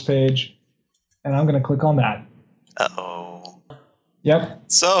on this page, and I'm going to click on that. Uh-oh. Yep.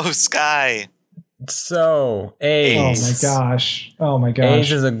 So, Sky. So, AIDS. Oh my gosh.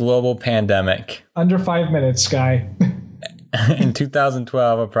 AIDS is a global pandemic. Under 5 minutes, Sky. In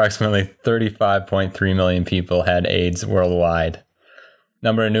 2012, approximately 35.3 million people had AIDS worldwide.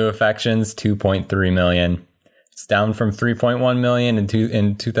 Number of new infections, 2.3 million. It's down from 3.1 million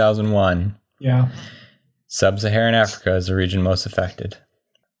in 2001. Yeah. Sub-Saharan Africa is the region most affected.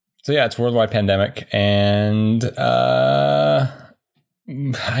 So yeah, it's a worldwide pandemic, and I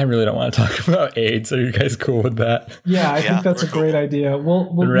really don't want to talk about AIDS. Are you guys cool with that? Yeah, I think that's a great idea.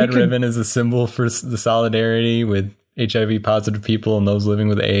 The red ribbon is a symbol for the solidarity with HIV positive people and those living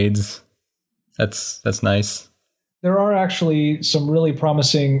with AIDS. That's nice. There are actually some really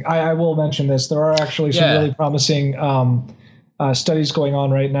promising, I will mention this, there are actually some really promising studies going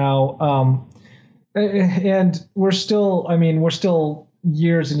on right now. And we're still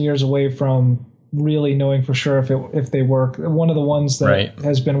years and years away from really knowing for sure if they work. One of the ones that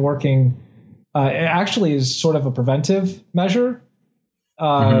has been working actually is sort of a preventive measure.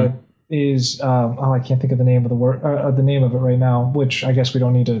 Is I can't think of the name of the name of it right now, which I guess we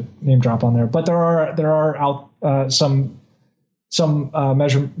don't need to name drop on there. But there are some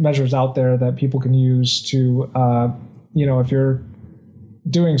measures out there that people can use to if you're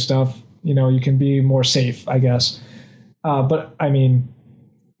doing stuff, you can be more safe, I guess. But I mean,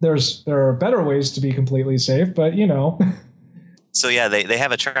 there are better ways to be completely safe, but So yeah, they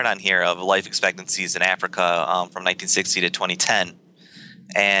have a chart on here of life expectancies in Africa from 1960 to 2010.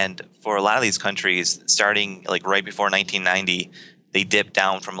 And for a lot of these countries, starting like right before 1990, they dipped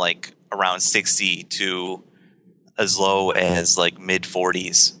down from like around 60 to as low as like mid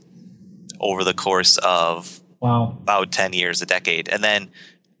 40s over the course of about 10 years, a decade. And then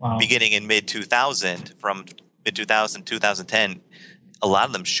beginning in mid 2000, from mid 2000 2010, a lot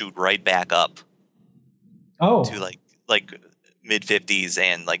of them shoot right back up to like mid 50s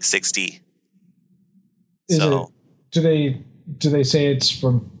and like 60. Do they say it's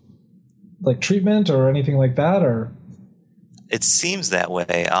from like treatment or anything like that, or? It seems that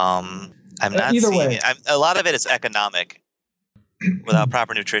way. I'm not either seeing way. It. A lot of it is economic. Without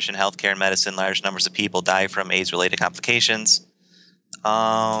proper nutrition, healthcare, and medicine, large numbers of people die from AIDS-related complications.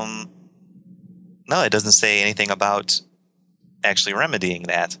 No, it doesn't say anything about actually remedying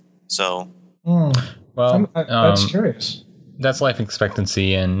that. So, well, that's curious. That's life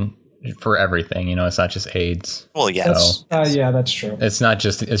expectancy and for everything, it's not just AIDS. Well, yeah, that's true. It's not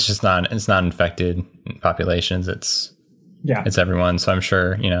infected populations. It's everyone. So I'm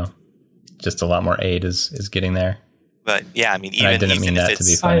sure, just a lot more aid is getting there. But yeah, I mean, even, I didn't mean that to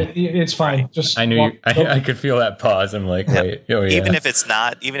be funny. It's fine. Just I knew I could feel that pause. I'm like, wait, oh yeah. Even if it's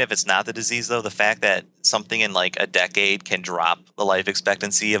not the disease, though, the fact that something in like a decade can drop the life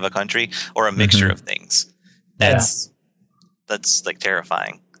expectancy of a country, or a mixture of things, that's like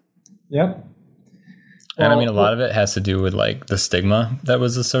terrifying. Yep. And I mean, a lot of it has to do with like the stigma that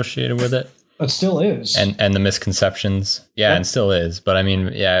was associated with it. It still is. And the misconceptions. Yeah, and still is. But I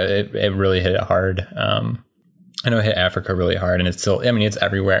mean, yeah, it really hit it hard. I know it hit Africa really hard, and it's still, I mean, it's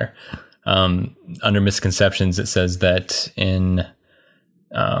everywhere. Under misconceptions, it says that in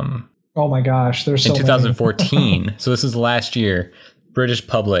Oh my gosh, there's so in 2014. So this is last year. British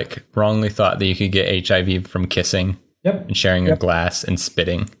public wrongly thought that you could get HIV from kissing and sharing a glass and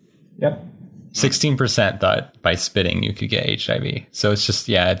spitting. 16% thought by spitting you could get HIV. So it's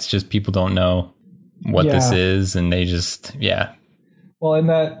just people don't know what this is, and they just Well, and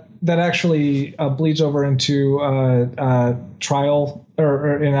that actually bleeds over into trial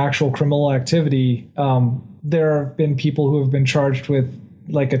or in actual criminal activity. There have been people who have been charged with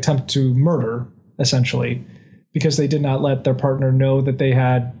like attempt to murder, essentially, because they did not let their partner know that they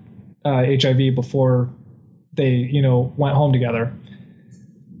had HIV before they, went home together.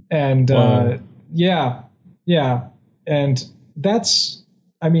 And and that's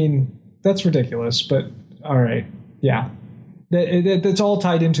ridiculous. But all right, that's all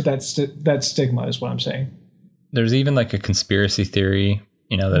tied into that stigma, is what I'm saying. There's even like a conspiracy theory,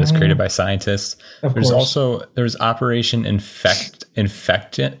 that is created by scientists. There's Operation Infection,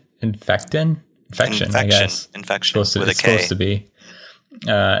 I guess. Infection with a K. Supposed to be,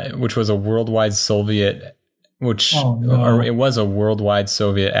 which was a worldwide Soviet, it was a worldwide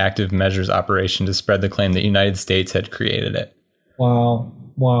Soviet active measures operation to spread the claim that the United States had created it. Wow.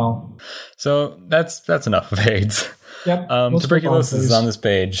 So that's enough of AIDS. Yep. Tuberculosis is on this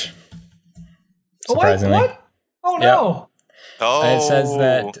page. Surprisingly. What? Oh no. Yep. It says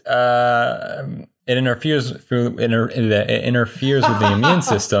that it interferes with the immune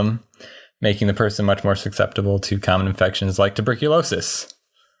system, making the person much more susceptible to common infections like tuberculosis.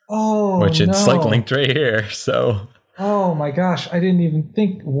 Which it's like linked right here. So. Oh my gosh, I didn't even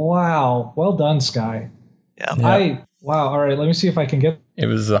think. Wow, well done, Sky. Yeah. Wow. All right, let me see if I can get. It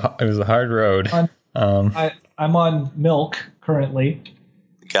was a hard road. I'm on milk currently.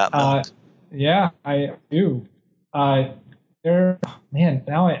 Got milk. Yeah, I do. Now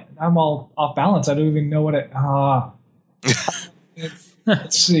I'm all off balance. I don't even know what it.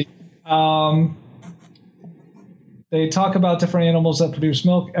 Let's see. They talk about different animals that produce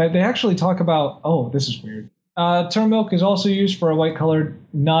milk. They actually talk about. Oh, this is weird. Term milk is also used for a white-colored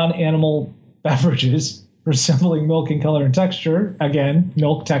non-animal beverages resembling milk in color and texture. Again,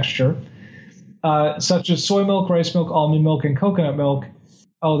 milk texture, such as soy milk, rice milk, almond milk, and coconut milk.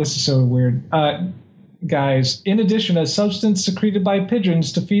 Oh, this is so weird. Guys, in addition, a substance secreted by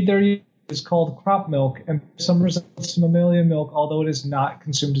pigeons to feed their young is called crop milk, and some resembles to mammalian milk, although it is not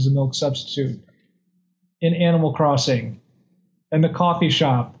consumed as a milk substitute. In Animal Crossing, and the coffee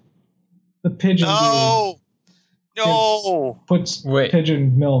shop, the pigeon puts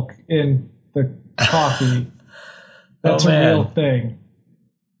pigeon milk in the coffee. That's a real thing.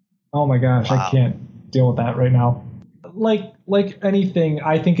 Oh my gosh, wow. I can't deal with that right now. Like anything,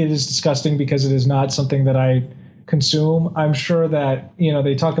 I think it is disgusting because it is not something that I consume. I'm sure that,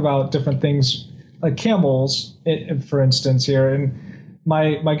 they talk about different things like camels, for instance, here. And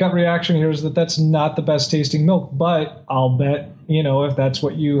my gut reaction here is that that's not the best tasting milk, but I'll bet, if that's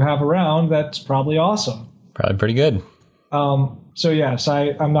what you have around, that's probably awesome. Probably pretty good. So yes,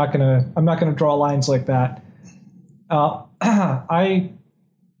 I'm not gonna draw lines like that. All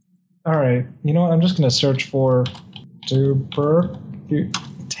right. You know what? I'm just gonna search for Dang it!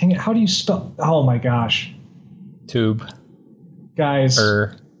 How do you spell? Oh my gosh! Tube. Guys.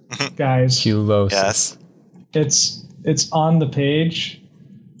 Tuberculosis. Yes. It's on the page.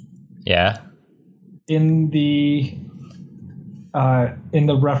 Yeah. In the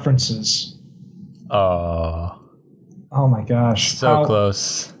references. Oh my gosh! So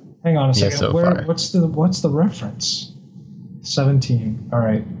close. Hang on a second. So far. What's the reference? 17. All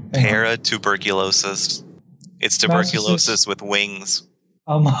right. Paratuberculosis. It's tuberculosis with wings.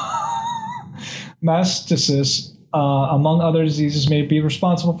 Mastitis, among other diseases, may be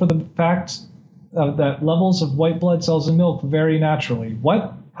responsible for the fact that levels of white blood cells in milk vary naturally.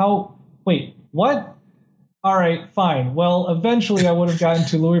 What? How? Wait, what? All right, fine. Well, eventually I would have gotten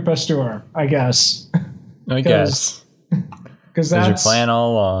to Louis Pasteur, I guess. Because that's your plan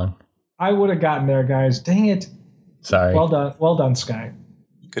all along. I would have gotten there, guys. Dang it. Sorry. Well done, Sky.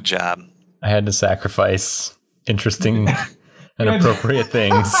 Good job. I had to sacrifice interesting and appropriate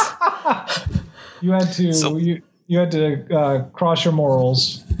things. You had to you had to cross your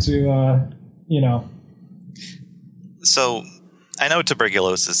morals to So I know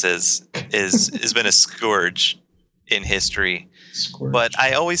tuberculosis has been a scourge in history. But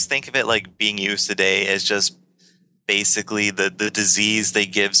I always think of it like being used today as just basically the disease they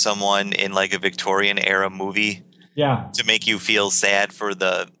give someone in like a Victorian era movie. Yeah. To make you feel sad for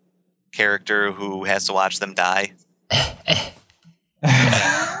the character who has to watch them die.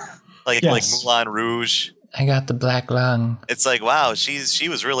 Like Moulin Rouge. I got the black lung. It's like, wow, she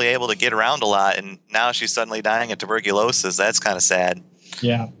was really able to get around a lot, and now she's suddenly dying of tuberculosis. That's kind of sad.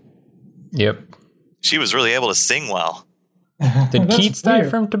 Yeah. Yep. She was really able to sing well. Did Keats die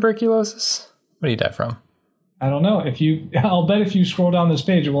from tuberculosis? What did he die from? I don't know. I'll bet if you scroll down this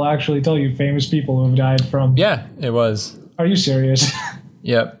page, it will actually tell you famous people who have died from. Yeah, it was. Are you serious?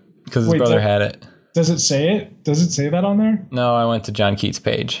 Yep, because his brother had it. Does it say it? Does it say that on there? No, I went to John Keats'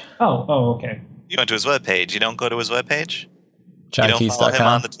 page. Oh, okay. You went to his webpage. You don't go to his webpage? JohnKeats.com. You don't follow him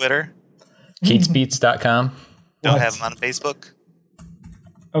on the Twitter? KeatsBeats.com. Don't have him on Facebook?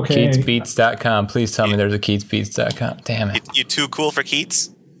 Okay. KeatsBeats.com. Please tell me there's a KeatsBeats.com. Damn it. You too cool for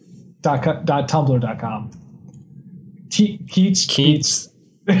Keats? .tumblr.com. Keats.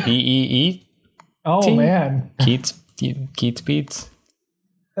 B-E-E? Oh, man. Keats Beats?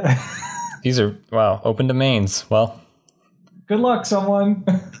 These are, wow, open domains. Well. Good luck, someone.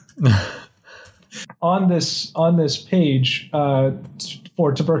 On this page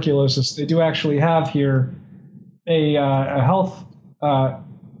for tuberculosis, they do actually have here a health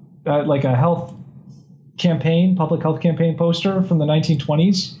like a health campaign, public health campaign poster from the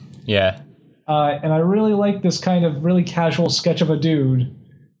 1920s. Yeah. And I really like this kind of really casual sketch of a dude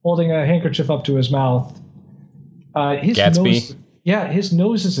holding a handkerchief up to his mouth. His Gatsby. His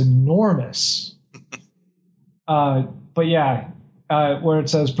nose is enormous. But yeah, where it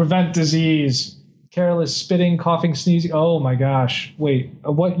says prevent disease, careless spitting, coughing, sneezing. Oh my gosh. Wait,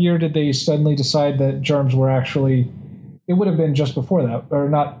 what year did they suddenly decide that germs were actually, it would have been just before that, or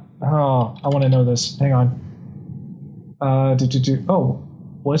not. Oh, I want to know this. Hang on. Oh,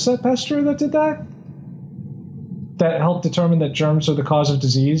 was that Pasteur that did that? That helped determine that germs are the cause of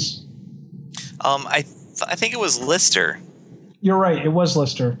disease? I think it was Lister. You're right. It was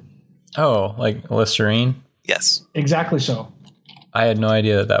Lister. Oh, like Listerine? Yes. Exactly so. I had no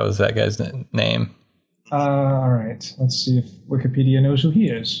idea that was that guy's name. All right. Let's see if Wikipedia knows who he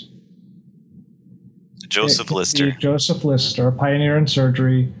is. Joseph Lister. Joseph Lister, pioneer in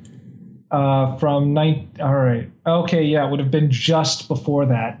surgery. All right. Okay, yeah, it would have been just before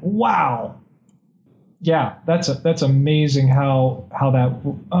that. Wow. Yeah, that's amazing how that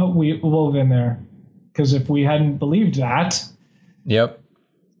we wove in there. Because if we hadn't believed that, yep,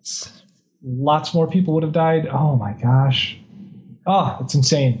 lots more people would have died. Oh my gosh. Oh, it's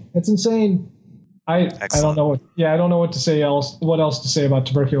insane. It's insane. I don't know what to say else. What else to say about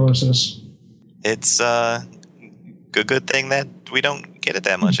tuberculosis? It's a good thing that we don't get it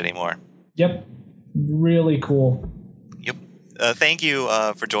that much anymore. Yep. Really cool. Yep. Thank you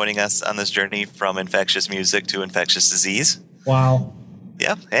for joining us on this journey from infectious music to infectious disease. Wow.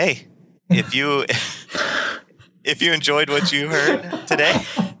 Yep. Hey, if you enjoyed what you heard today,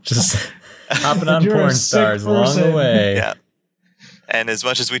 just hopping on porn stars along the way. Yeah. And as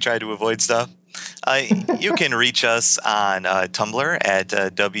much as we try to avoid stuff, you can reach us on Tumblr at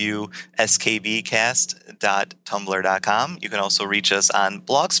wskbcast.tumblr.com. You can also reach us on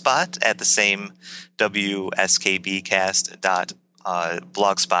Blogspot at the same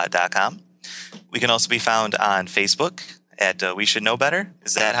wskbcast.blogspot.com. We can also be found on Facebook at We Should Know Better.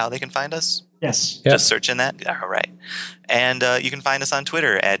 Is that how they can find us? Yes. Just searching that? All right. And you can find us on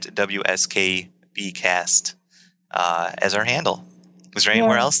Twitter at WSKBcast as our handle. Is there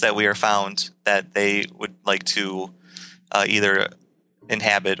anywhere else that we are found that they would like to either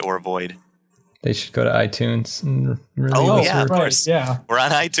inhabit or avoid? They should go to iTunes. And of course. Yeah. We're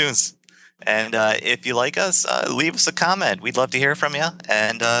on iTunes. And if you like us, leave us a comment. We'd love to hear from you.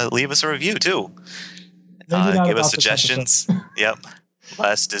 And leave us a review, too. Give us suggestions. Yep.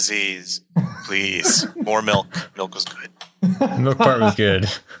 Less disease. Please. More milk. Milk was good. The milk part was good.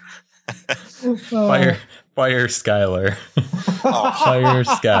 Fire Skylar. Fire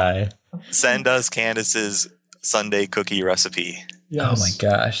Sky. Send us Candace's Sunday cookie recipe. Yes. Oh my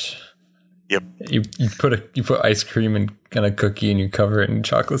gosh. Yep. You put ice cream in a cookie and you cover it in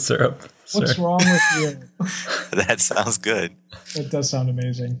chocolate syrup. What's wrong with you? That sounds good. It does sound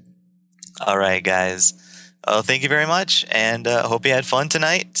amazing. All right, guys. Thank you very much, and hope you had fun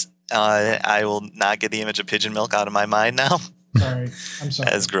tonight. I will not get the image of pigeon milk out of my mind now. Sorry. I'm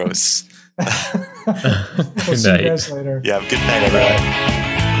sorry. That's gross. We'll see you guys later. Yeah, good night, everyone.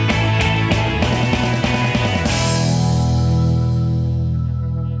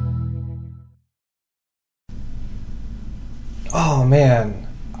 Oh, man.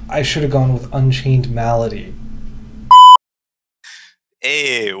 I should have gone with Unchained Malady.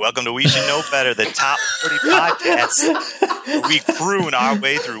 Hey, welcome to We Should Know Better, the top 40 podcast where we croon our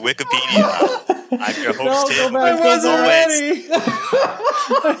way through Wikipedia. I'm your host, Tim. I wasn't ready.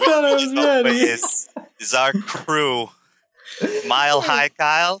 I thought I was ready. This is our crew, Mile High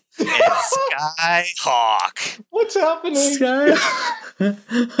Kyle and Sky Hawk. What's happening? Sky? I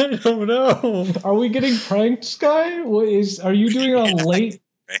don't know. Are we getting pranked, Sky? Are you doing a late...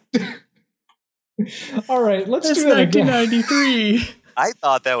 All right, let's do that 1993. Again. I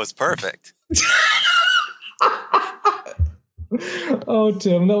thought that was perfect. Oh,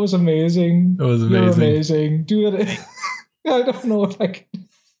 Tim, that was amazing. That was amazing. You're amazing. Do it. I don't know if I can.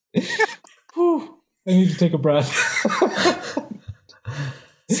 Whew, I need to take a breath.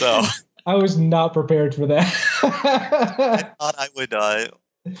 So I was not prepared for that. I thought I would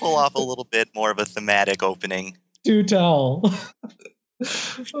pull off a little bit more of a thematic opening. Do tell.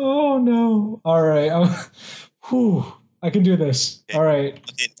 Oh no! All right, I can do this. Okay. All right,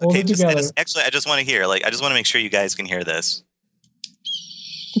 hold it together. Actually, I just want to hear. I just want to make sure you guys can hear this.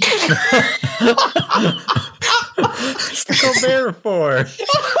 What's the Colbert for?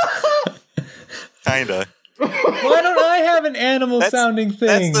 Kinda. Why don't I have an animal-sounding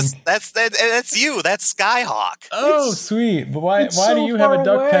thing? That's you. That's Skyhawk. Oh, sweet. But why do you have a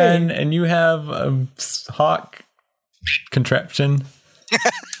duck pen and you have a hawk contraption?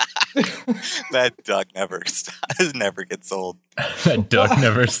 That duck never gets old. That duck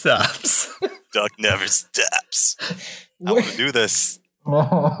never stops. Duck never stops. I want to do this. I'm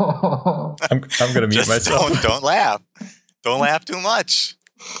gonna mute myself. Don't laugh. Don't laugh too much.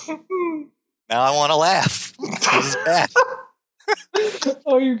 Now I want to laugh. This is bad.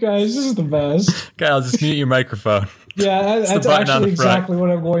 Oh, you guys, this is the best. Kyle, just mute your microphone. Yeah, that's actually exactly what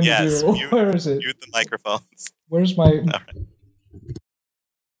I'm going to do. Where is it? Mute the microphones. Where's my...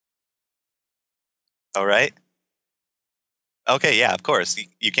 All right. Okay, yeah, of course.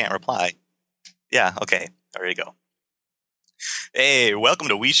 You can't reply. Yeah, okay. There you go. Hey, welcome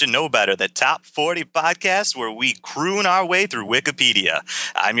to We Should Know Better, the top 40 podcast where we croon our way through Wikipedia.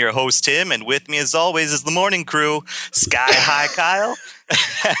 I'm your host, Tim, and with me as always is the morning crew, Sky High Kyle.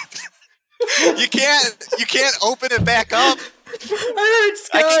 You can't open it back up. I heard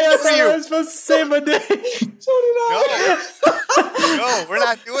Sky. I thought I was supposed to say my name. So did I. No, we're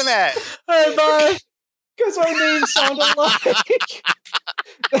not doing that. All right, bye. Because our names sound alike.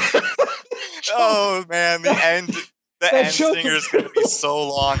 Oh, man, the end stinger is going to be so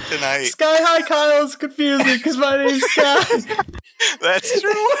long tonight. Sky High Kyle is confusing because my name's Sky. That's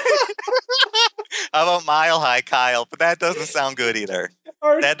true. How about Mile High Kyle? But that doesn't sound good either.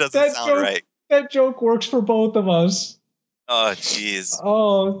 That doesn't sound right. That joke works for both of us. Oh, jeez.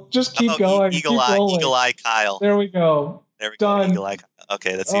 Oh, just keep going. Eagle Eye Kyle. There we go. There we Done. go. Eagle Eye Kyle.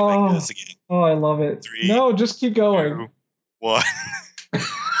 Okay, let's see if I can do this again. Oh, I love it. 3, no, just keep going. 2, 1.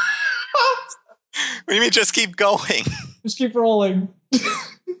 What do you mean just keep going? Just keep rolling.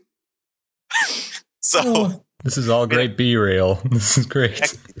 So this is all great B-rail. This is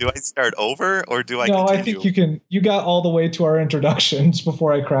great. Do I start over or do I continue? I think you can. You got all the way to our introductions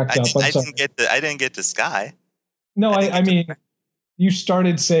before I cracked up. I didn't get to Sky. No, I mean, you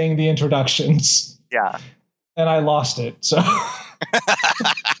started saying the introductions. Yeah. And I lost it. So.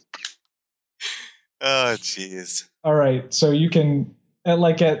 Oh, jeez. All right. So you can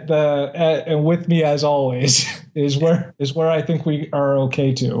and with me as always is where I think we are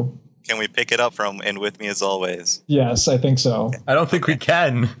okay to. Can we pick it up from and with me as always? Yes, I think so. I don't think we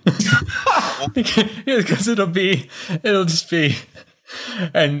can. Because it'll just be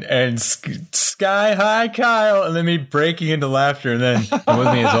and Sky High Kyle and then me breaking into laughter and then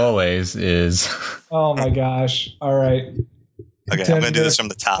with me as always is oh my gosh. All right. Okay, I'm gonna do this from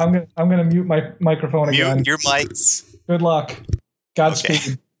the top. I'm gonna mute my microphone again. Mute your mics. Good luck.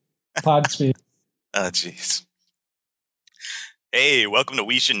 Godspeed. Podspeed. Oh, jeez. Hey, welcome to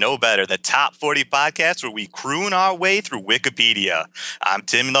We Should Know Better, the top 40 podcast where we croon our way through Wikipedia. I'm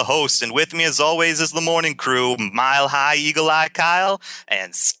Tim, the host, and with me as always is the morning crew, Mile High Eagle Eye Kyle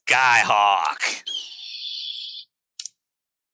and Skyhawk.